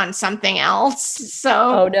 focused on something else, so...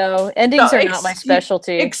 Oh, no. Endings are not my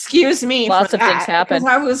specialty. Excuse me. Lots of things happen.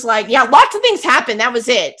 Because I was like, yeah, lots of things happen. That was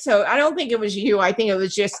it. So I don't think it was you. I think it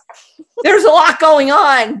was just... There's a lot going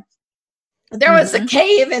on. There was a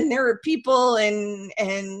cave, and there were people,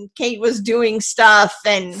 and Kate was doing stuff,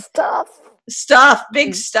 and...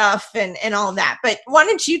 big stuff and all that. But why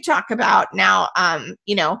don't you talk about now,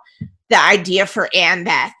 the idea for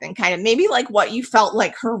Annabeth and kind of maybe like what you felt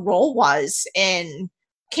like her role was in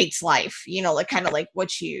Kate's life, like kind of like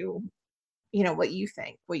what you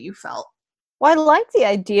think, what you felt. Well, I like the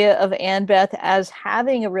idea of Annabeth as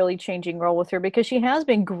having a really changing role with her because she has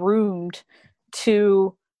been groomed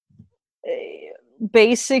to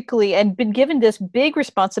basically and been given this big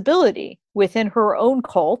responsibility within her own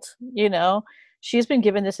cult. She's been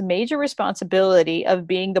given this major responsibility of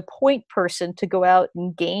being the point person to go out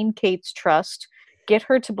and gain Kate's trust, get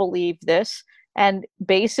her to believe this, and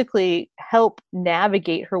basically help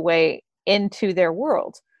navigate her way into their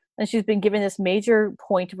world. And she's been given this major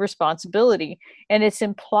point of responsibility. And it's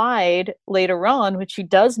implied later on when she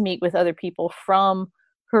does meet with other people from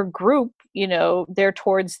her group, there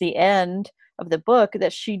towards the end of the book,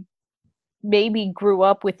 that she maybe grew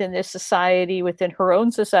up within this society, within her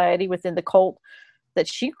own society, within the cult that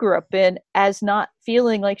she grew up in, as not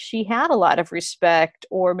feeling like she had a lot of respect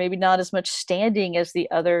or maybe not as much standing as the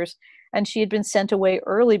others. And she had been sent away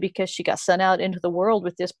early because she got sent out into the world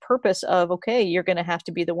with this purpose of, okay, you're going to have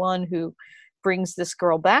to be the one who brings this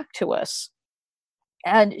girl back to us.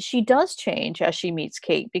 And she does change as she meets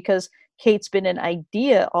Kate, because Kate's been an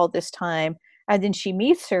idea all this time. And then she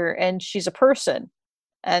meets her and she's a person.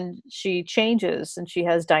 And she changes and she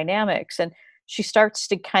has dynamics and she starts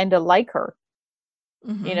to kind of like her.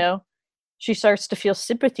 She starts to feel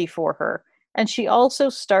sympathy for her. And she also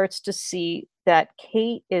starts to see that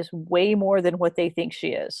Kate is way more than what they think she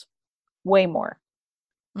is. Way more.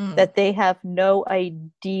 that they have no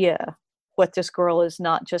idea what this girl is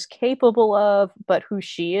not just capable of, but who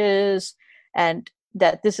she is, and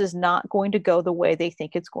that this is not going to go the way they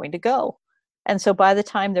think it's going to go. And so by the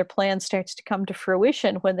time their plan starts to come to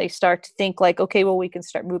fruition, when they start to think like, okay, well, we can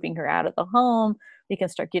start moving her out of the home, we can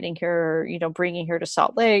start getting her, bringing her to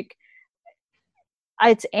Salt Lake.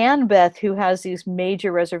 It's Annabeth who has these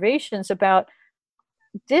major reservations about,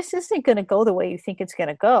 this isn't going to go the way you think it's going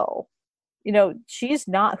to go. She's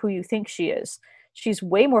not who you think she is. She's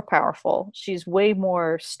way more powerful. She's way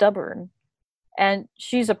more stubborn. And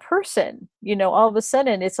she's a person. All of a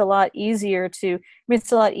sudden it's a lot easier to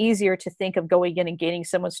think of going in and gaining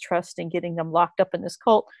someone's trust and getting them locked up in this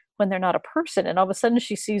cult when they're not a person. And all of a sudden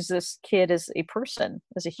she sees this kid as a person,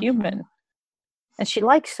 as a human. Mm-hmm. And she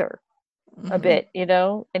likes her a bit,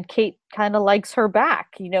 and Kate kind of likes her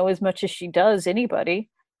back, as much as she does anybody.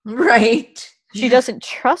 Right. She doesn't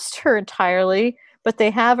trust her entirely, but they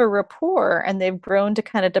have a rapport and they've grown to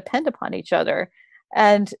kind of depend upon each other.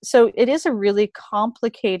 And so it is a really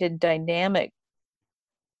complicated dynamic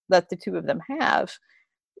that the two of them have,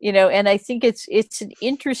 and I think it's an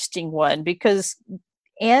interesting one because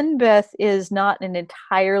Annabeth is not an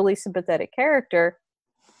entirely sympathetic character.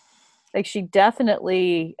 Like, she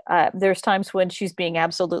definitely, there's times when she's being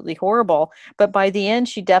absolutely horrible, but by the end,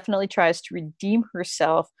 she definitely tries to redeem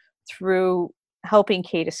herself through helping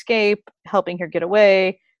Kate escape, helping her get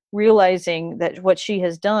away, realizing that what she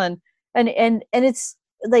has done. And it's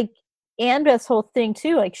like Annabeth's whole thing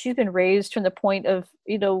too, like she's been raised from the point of,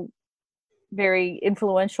 very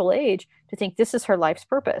influential age to think this is her life's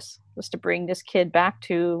purpose, was to bring this kid back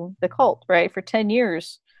to the cult, right? For 10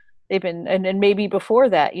 years. They've been, and maybe before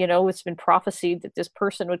that, it's been prophesied that this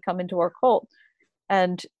person would come into our cult,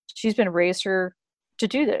 and she's been raised her to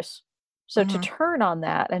do this. So to turn on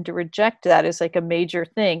that and to reject that is like a major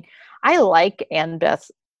thing. I like Annabeth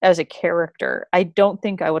as a character. I don't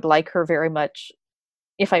think I would like her very much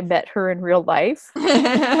if I met her in real life.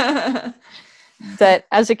 That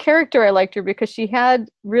as a character, I liked her because she had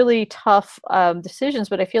really tough decisions,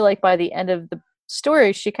 but I feel like by the end of the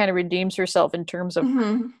story, she kind of redeems herself in terms of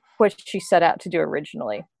what she set out to do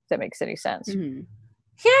originally, if that makes any sense. Mm-hmm.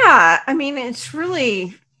 Yeah, I mean, it's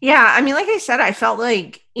really, yeah, I mean, like I said, I felt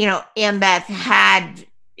like, Annabeth had,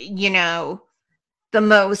 the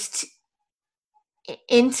most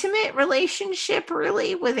intimate relationship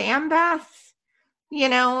really with Annabeth,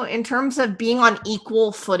 in terms of being on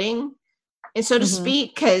equal footing, and so to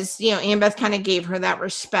speak, because, Annabeth kind of gave her that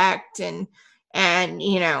respect, and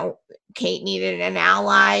Kate needed an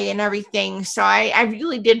ally and everything. So I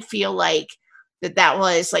really did feel like that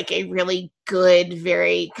was like a really good,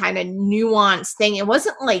 very kind of nuanced thing. It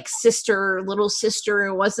wasn't like sister, little sister.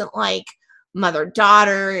 It wasn't like mother,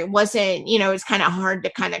 daughter. It wasn't, it's kind of hard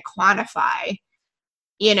to kind of quantify,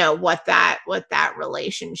 what that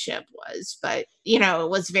relationship was. But, it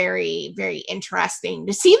was very, very interesting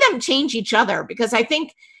to see them change each other, because I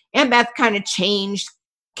think Annabeth kind of changed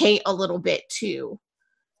Kate a little bit too,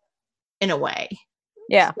 in a way.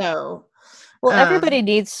 Yeah. So, well, everybody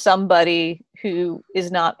needs somebody who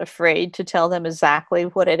is not afraid to tell them exactly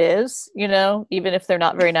what it is, even if they're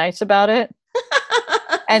not very nice about it.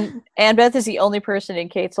 And Annabeth is the only person in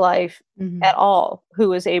Kate's life at all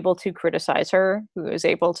who is able to criticize her, who is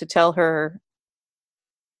able to tell her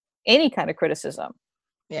any kind of criticism,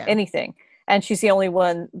 anything. And she's the only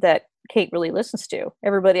one that Kate really listens to.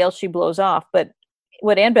 Everybody else she blows off, but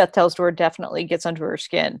what Annabeth tells to her definitely gets under her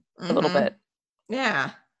skin a little bit.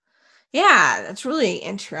 Yeah. Yeah, that's really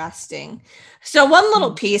interesting. So one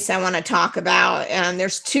little piece I want to talk about, and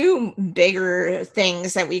there's two bigger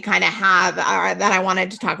things that we kind of have that I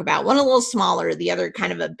wanted to talk about. One a little smaller, the other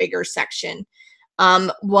kind of a bigger section,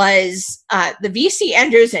 was the VC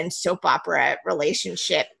Andrews and soap opera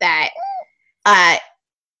relationship that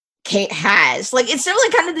Kate has. Like, it's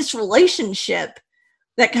really kind of this relationship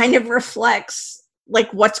that kind of reflects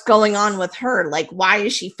like what's going on with her. Like, why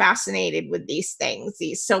is she fascinated with these things,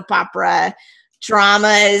 these soap opera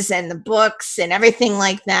dramas and the books and everything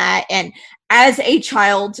like that? And as a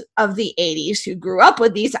child of the 80s who grew up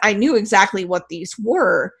with these, I knew exactly what these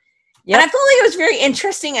were. Yep. And I felt like it was very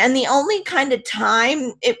interesting. And the only kind of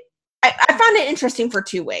time I found it interesting for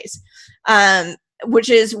two ways, which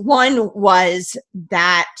is, one was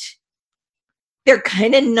that they're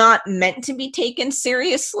kind of not meant to be taken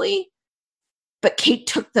seriously, but Kate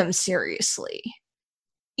took them seriously.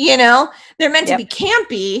 They're meant to be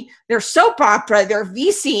campy. They're soap opera. They're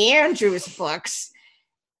VC Andrews books,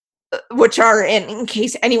 which are, in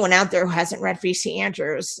case anyone out there who hasn't read VC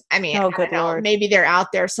Andrews, I mean, good Lord, maybe they're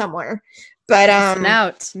out there somewhere.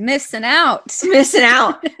 But missing out. VC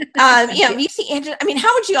Andrews. I mean,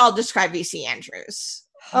 how would you all describe VC Andrews?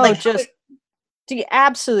 Just the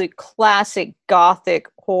absolute classic gothic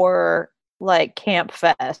horror, like camp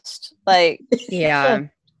fest. Like, yeah.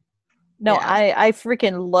 I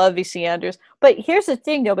freaking love VC Andrews. But here's the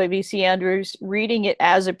thing though, by VC Andrews, reading it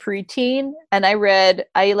as a preteen, and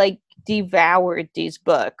I devoured these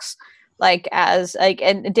books.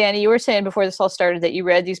 And Danny, you were saying before this all started that you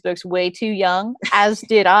read these books way too young, as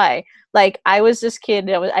did I. Like, I was this kid,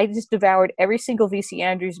 and I just devoured every single VC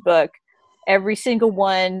Andrews book, every single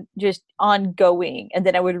one, just ongoing. And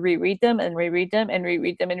then I would reread them and reread them and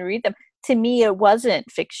reread them and reread them. To me, it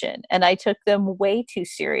wasn't fiction, and I took them way too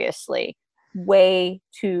seriously. And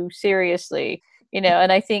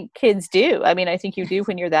I think kids do. I mean, I think you do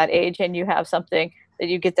when you're that age and you have something that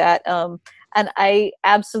you get that. And I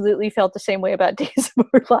absolutely felt the same way about Days of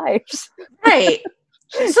Our Lives. Right.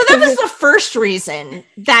 So that was the first reason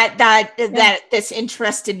that this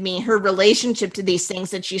interested me, her relationship to these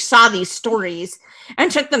things, that she saw these stories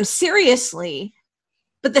and took them seriously.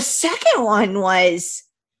 But the second one was,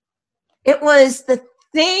 it was the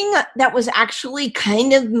thing that was actually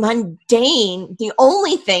kind of mundane, the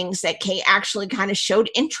only things that Kate actually kind of showed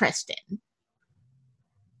interest in.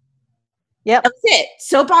 Yep. That's it.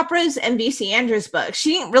 Soap operas and VC Andrews books.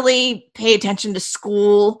 She didn't really pay attention to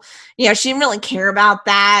school. She didn't really care about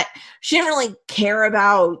that. She didn't really care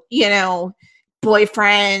about,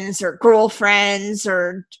 boyfriends or girlfriends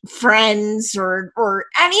or friends or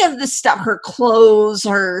any of the stuff, her clothes,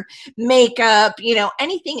 her makeup,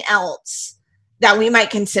 anything else that we might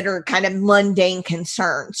consider kind of mundane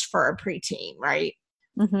concerns for a preteen, right?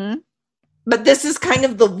 Mm-hmm. But this is kind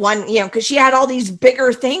of the one, because she had all these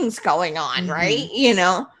bigger things going on, right?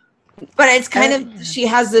 But it's kind of, she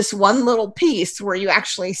has this one little piece where you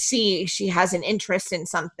actually see she has an interest in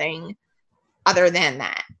something other than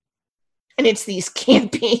that. And it's these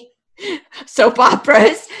campy soap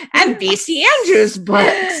operas and VC Andrews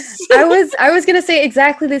books. I was going to say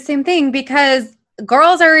exactly the same thing, because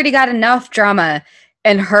girl's already got enough drama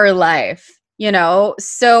in her life,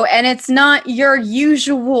 so, and it's not your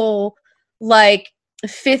usual, like,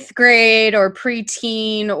 5th grade or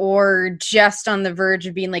preteen or just on the verge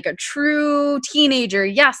of being like a true teenager.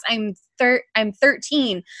 Yes, I'm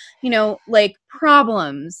 13, like,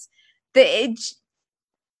 problems.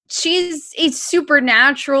 She's a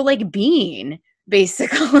supernatural, like, being,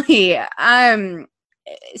 basically.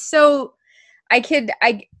 So I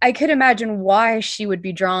could imagine why she would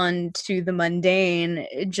be drawn to the mundane,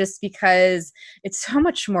 just because it's so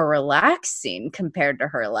much more relaxing compared to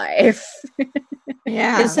her life.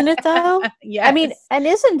 Yeah. Isn't it though? Yes. I mean, and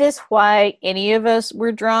isn't this why any of us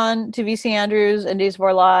were drawn to VC Andrews and Days of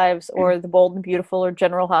Our Lives or The Bold and Beautiful or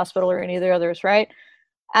General Hospital or any of the others, right?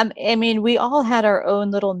 I mean, we all had our own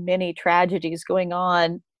little mini tragedies going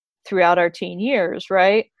on throughout our teen years,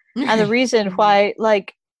 right? And the reason why,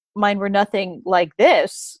 like, mine were nothing like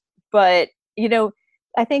this, but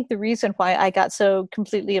I think the reason why I got so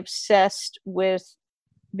completely obsessed with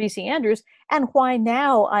VC Andrews, and why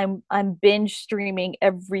now I'm binge streaming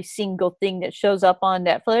every single thing that shows up on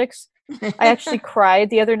Netflix. I actually cried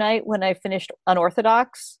the other night when I finished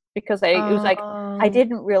Unorthodox, because it was like, I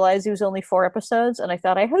didn't realize it was only 4 episodes, and I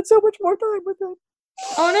thought I had so much more time with it.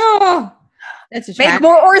 Oh no! That's a make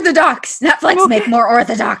more orthodox. Netflix, okay. Make more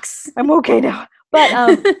orthodox. I'm okay now. But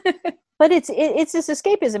but it's this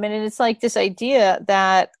escapism, and it's like this idea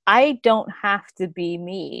that I don't have to be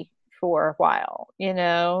me for a while.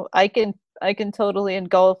 I can totally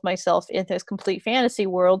engulf myself in this complete fantasy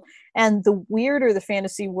world, and the weirder the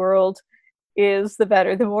fantasy world is, the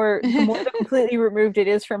better. The more completely removed it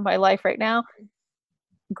is from my life right now,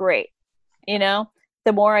 great. The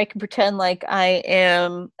more I can pretend like I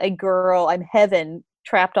am a girl, I'm heaven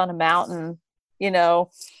trapped on a mountain,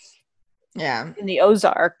 yeah, in the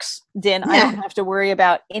Ozarks, then I don't have to worry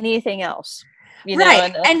about anything else.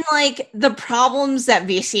 Right. And like, the problems that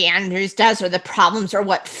VC Andrews does, or the problems, are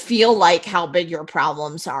what feel like how big your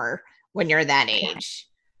problems are when you're that age.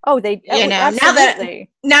 Absolutely.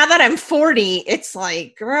 Now that I'm 40, it's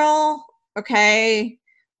like, girl, okay,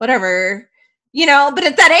 whatever. But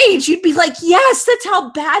at that age, you'd be like, yes, that's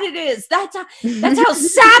how bad it is. That's how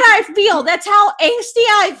sad I feel. That's how angsty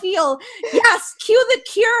I feel. Yes, cue the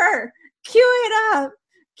Cure. Cue it up.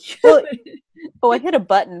 I hit a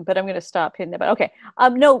button, but I'm going to stop hitting it. But okay.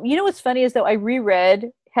 No, what's funny is that I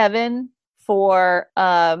reread Heaven for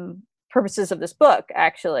purposes of this book,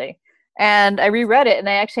 actually. And I reread it, and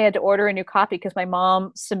I actually had to order a new copy because my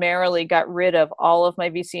mom summarily got rid of all of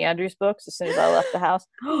my VC Andrews books as soon as I left the house.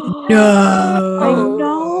 No. I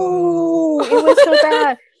know. It was so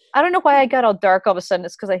bad. I don't know why I got all dark all of a sudden.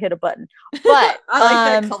 It's because I hit a button. But I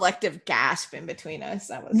like that collective gasp in between us.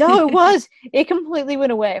 That was no, it was. It completely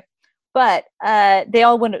went away. But they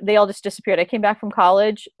all just disappeared. I came back from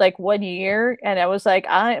college like 1 year, and I was like,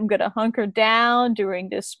 I am gonna hunker down during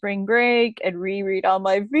this spring break and reread all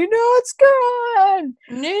my it's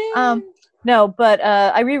gone. No, but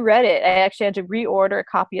I reread it. I actually had to reorder a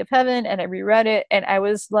copy of Heaven, and I reread it, and I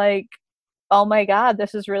was like, oh my God,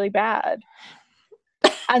 this is really bad.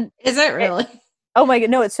 And is it really? Oh my God,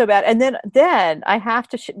 no, it's so bad. And then I have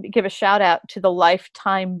to give a shout out to the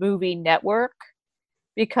Lifetime Movie Network,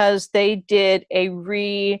 because they did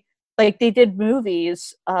they did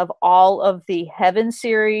movies of all of the Heaven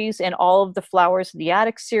series and all of the Flowers in the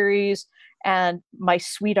Attic series and My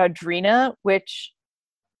Sweet Audrina, which,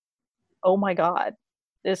 oh my God,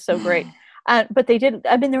 is so great. But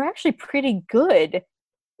they're actually pretty good,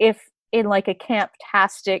 if in like a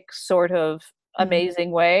camp-tastic sort of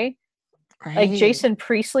amazing way. Right. Like Jason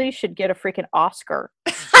Priestley should get a freaking Oscar.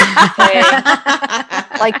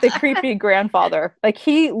 Like the creepy grandfather. Like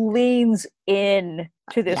he leans in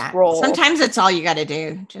to this role. Sometimes it's all you got to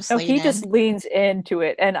do. He just leans into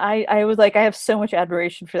it. And I was like, I have so much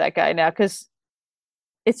admiration for that guy now, because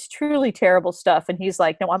it's truly terrible stuff. And he's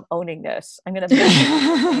like, no, I'm owning this. I'm going to make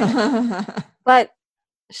it. But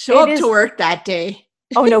show up to work that day.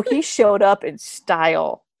 Oh no, he showed up in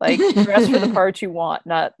style. Like, dress for the part you want,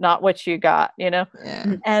 not what you got, Yeah.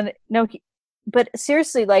 And no, but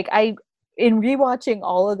seriously, like in rewatching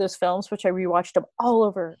all of those films, which I rewatched them all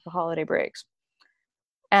over the holiday breaks,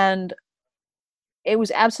 and it was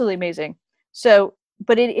absolutely amazing. So,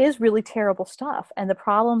 but it is really terrible stuff, and the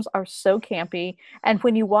problems are so campy. And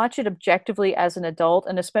when you watch it objectively as an adult,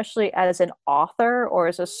 and especially as an author or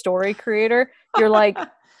as a story creator, you're like,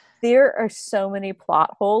 there are so many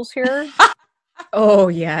plot holes here. Oh,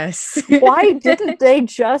 yes. Why didn't they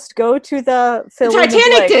just go to the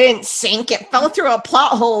Titanic didn't sink. It fell through a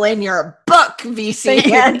plot hole in your book,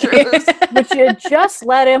 VC Andrews. But you just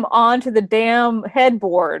let him onto the damn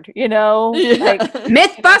headboard, Like,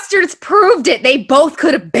 Mythbusters proved it. They both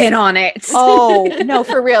could have been on it. Oh, no,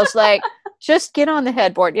 for reals. Like, just get on the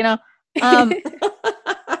headboard,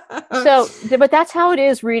 So, but that's how it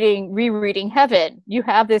is rereading Heaven. You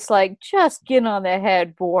have this, like, just get on the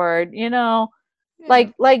headboard, Yeah.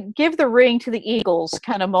 Like give the ring to the Eagles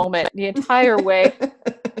kind of moment the entire way.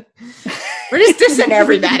 We're just dissing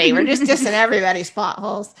everybody. We're just dissing everybody's plot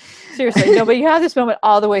holes. Seriously, no, but you have this moment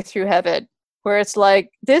all the way through Heaven where it's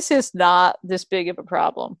like, this is not this big of a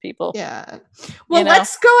problem, people. Yeah. Well,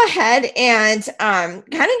 let's go ahead and kind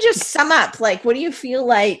of just sum up. Like, what do you feel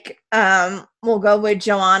like? We'll go with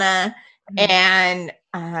Joanna, and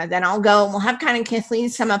then I'll go, and we'll have kind of Kathleen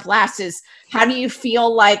sum up last. Is how do you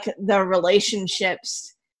feel like the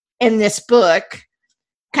relationships in this book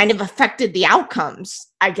kind of affected the outcomes,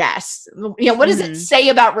 I guess? What does it say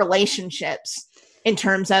about relationships in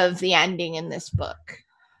terms of the ending in this book?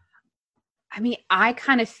 I mean, I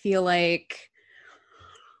kind of feel like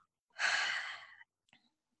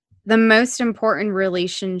the most important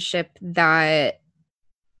relationship that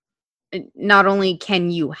not only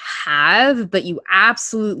can you have, but you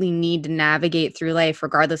absolutely need to navigate through life,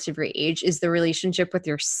 regardless of your age, is the relationship with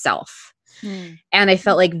yourself. And I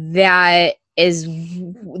felt like that is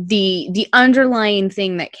the underlying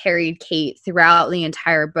thing that carried Kate throughout the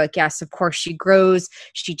entire book. Yes, of course, she grows,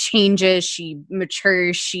 she changes, she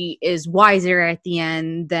matures, she is wiser at the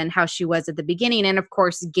end than how she was at the beginning, and of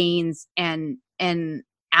course gains an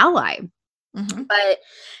ally. But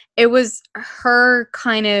it was her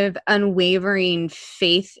kind of unwavering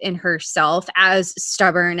faith in herself, as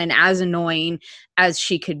stubborn and as annoying as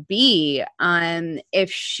she could be.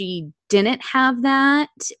 If she didn't have that,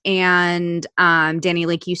 and Danny,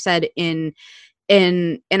 like you said in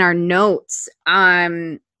our notes,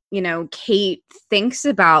 Kate thinks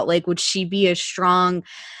about, like, would she be as strong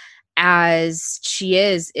as she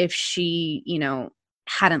is if she,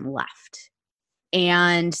 hadn't left?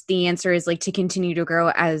 And the answer is, like, to continue to grow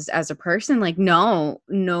as a person. Like, no,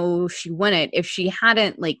 she wouldn't if she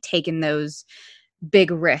hadn't, like, taken those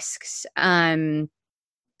big risks.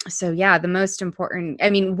 So yeah, the most important, I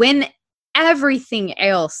mean, when everything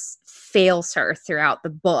else fails her throughout the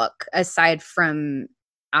book, aside from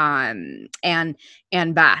and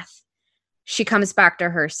Beth, she comes back to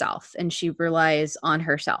herself and she relies on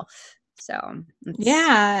herself. So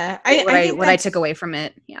yeah, I took away from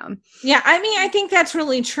it. Yeah. I mean, I think that's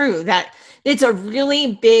really true. That it's a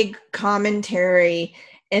really big commentary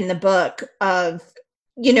in the book of,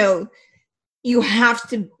 you have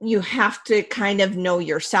to kind of know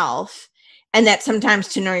yourself, and that sometimes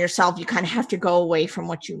to know yourself, you kind of have to go away from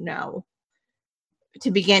what you know.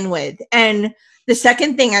 to begin with. And the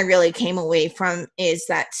second thing I really came away from is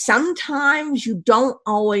that sometimes you don't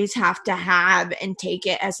always have to have and take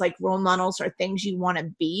it as like role models or things you want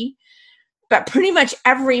to be. But pretty much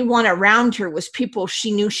everyone around her was people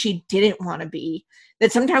she knew she didn't want to be.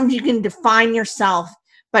 That sometimes you can define yourself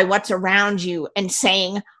by what's around you and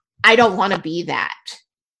saying, I don't want to be that.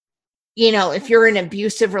 You know, if you're in an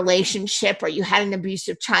abusive relationship or you had an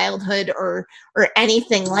abusive childhood or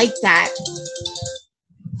anything like that,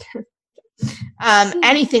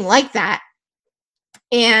 anything like that.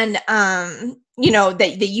 And, you know,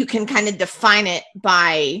 that you can kind of define it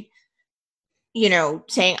by, you know,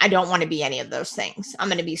 saying, I don't want to be any of those things. I'm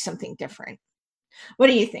going to be something different. What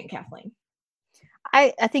do you think, Kathleen?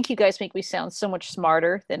 I think you guys make me sound so much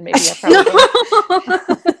smarter than maybe I probably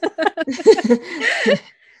am.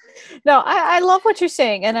 No, I love what you're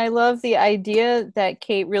saying. And I love the idea that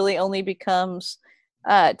Kate really only becomes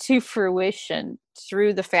to fruition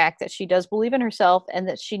through the fact that she does believe in herself and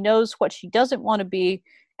that she knows what she doesn't want to be,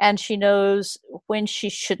 and she knows when she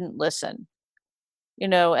shouldn't listen. You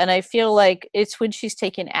know, and I feel like it's when she's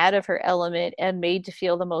taken out of her element and made to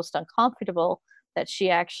feel the most uncomfortable that she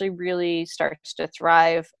actually really starts to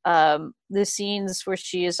thrive. The scenes where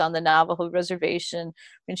she is on the Navajo reservation,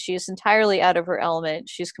 when she is entirely out of her element,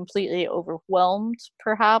 she's completely overwhelmed,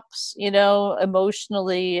 perhaps, you know,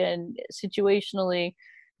 emotionally and situationally,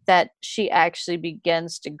 that she actually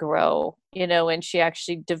begins to grow, you know, and she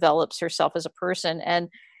actually develops herself as a person. And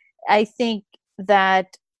I think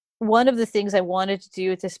that one of the things I wanted to do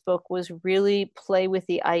with this book was really play with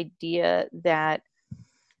the idea that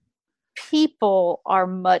people are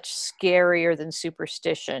much scarier than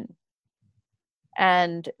superstition.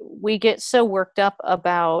 And we get so worked up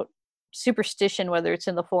about superstition, whether it's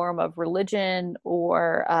in the form of religion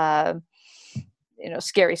or, you know,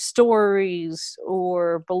 scary stories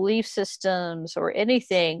or belief systems or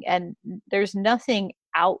anything. And there's nothing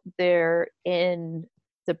out there in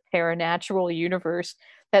the paranatural universe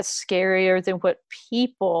that's scarier than what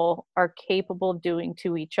people are capable of doing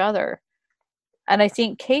to each other. And I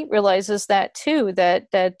think Kate realizes that too, that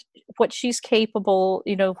what she's capable,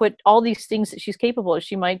 you know, what all these things that she's capable of,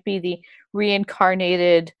 she might be the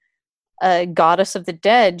reincarnated goddess of the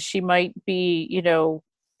dead. She might be, you know,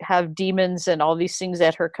 have demons and all these things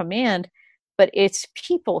at her command, but it's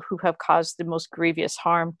people who have caused the most grievous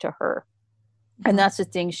harm to her. And that's the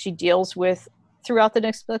thing she deals with throughout the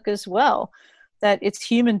next book as well, that it's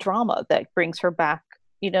human drama that brings her back,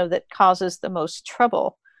 you know, that causes the most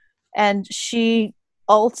trouble. And she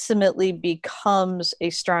ultimately becomes a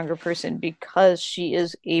stronger person because she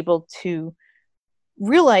is able to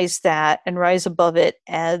realize that and rise above it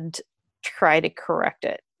and try to correct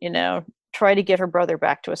it, you know, try to get her brother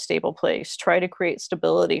back to a stable place, try to create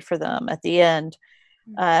stability for them at the end.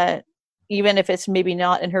 Even if it's maybe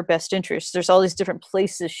not in her best interest, there's all these different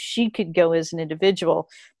places she could go as an individual.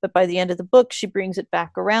 But by the end of the book, she brings it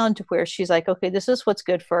back around to where she's like, okay, this is what's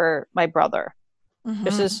good for my brother. Mm-hmm.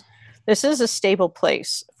 This is a stable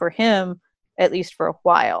place for him, at least for a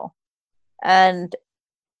while. And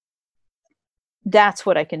that's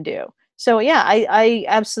what I can do. So yeah, I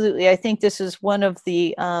absolutely, I think this is one of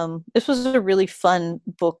the, this was a really fun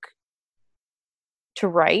book to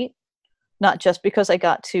write. Not just because I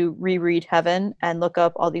got to reread Heaven and look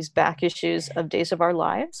up all these back issues of Days of Our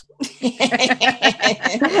Lives.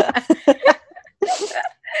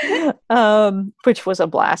 Which was a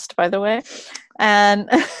blast, by the way. And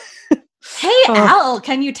hey, Al,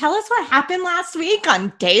 can you tell us what happened last week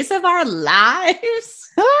on Days of Our Lives?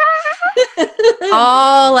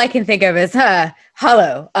 All I can think of is,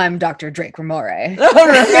 hello, I'm Dr. Drake Ramore.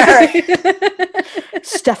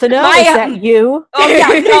 Stefano, is that you? Oh,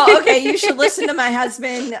 yeah. No, okay, you should listen to my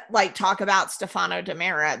husband, like, talk about Stefano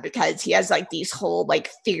DiMera, because he has, like, these whole, like,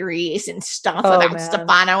 theories and stuff about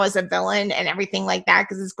Stefano as a villain and everything like that,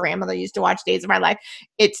 because his grandmother used to watch Days of Our Life.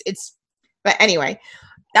 But anyway,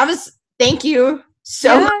 thank you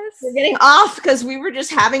so much for getting off, because we were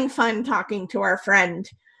just having fun talking to our friend.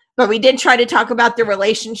 But we did try to talk about the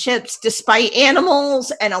relationships despite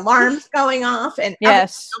animals and alarms going off and everything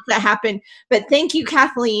else that happened. But thank you,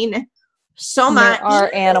 Kathleen, so much. There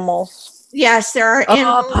are animals. Yes, there are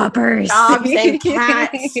animals, puppers, dogs, and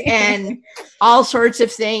cats, and all sorts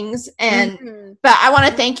of things. And but I want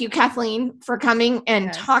to thank you, Kathleen, for coming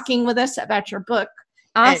and talking with us about your book.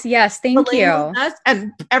 Yes, thank you.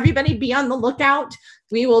 And everybody be on the lookout.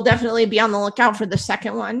 We will definitely be on the lookout for the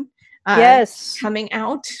second one. Coming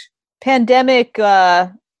out. Pandemic,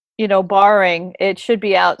 barring, it should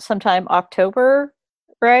be out sometime October,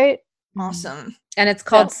 right? Awesome. And it's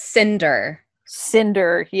called Cinder.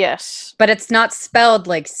 Cinder, yes. But it's not spelled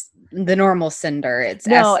like the normal Cinder. It's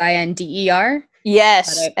No. Sinder.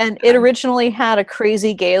 Yes, and it originally had a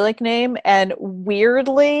crazy Gaelic name, and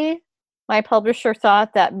weirdly, my publisher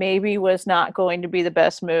thought that maybe was not going to be the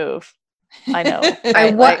best move. I know.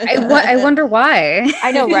 Right? I wonder why.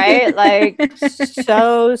 I know, right? Like,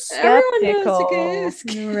 so skeptical.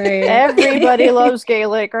 Right. Everybody loves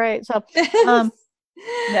Gaelic, right? So,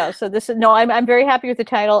 no. So this is I'm very happy with the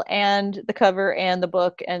title and the cover and the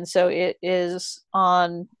book, and so it is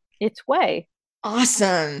on its way.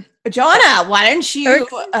 Awesome. Joanna, why don't you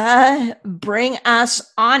bring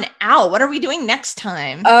us on out? What are we doing next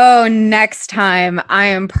time? Oh, next time. I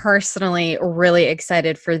am personally really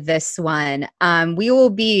excited for this one. We will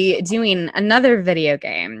be doing another video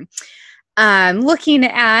game. Looking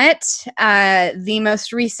at the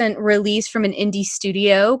most recent release from an indie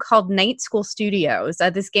studio called Night School Studios.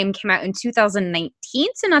 This game came out in 2019,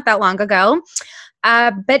 so not that long ago.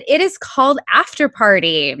 But it is called After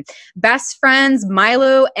Party. Best friends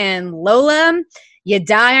Milo and Lola. You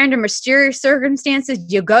die under mysterious circumstances.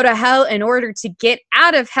 You go to hell in order to get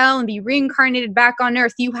out of hell and be reincarnated back on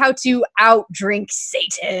Earth. You have to outdrink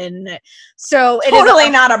Satan. So it totally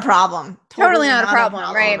is not a problem. Totally not a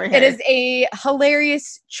problem, right? It is a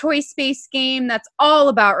hilarious choice-based game that's all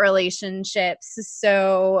about relationships.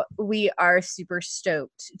 So we are super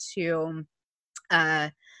stoked to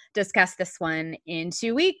discuss this one in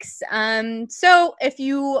 2 weeks. So if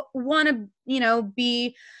you want to,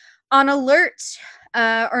 be on alert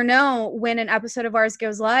or know when an episode of ours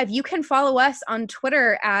goes live, you can follow us on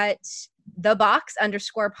Twitter at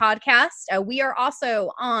 @thebox_podcast. We are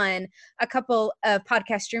also on a couple of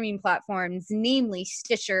podcast streaming platforms, namely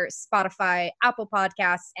Stitcher, Spotify, Apple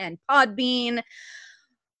Podcasts, and Podbean.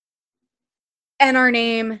 And our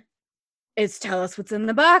name is Tell Us What's in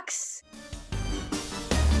the Box.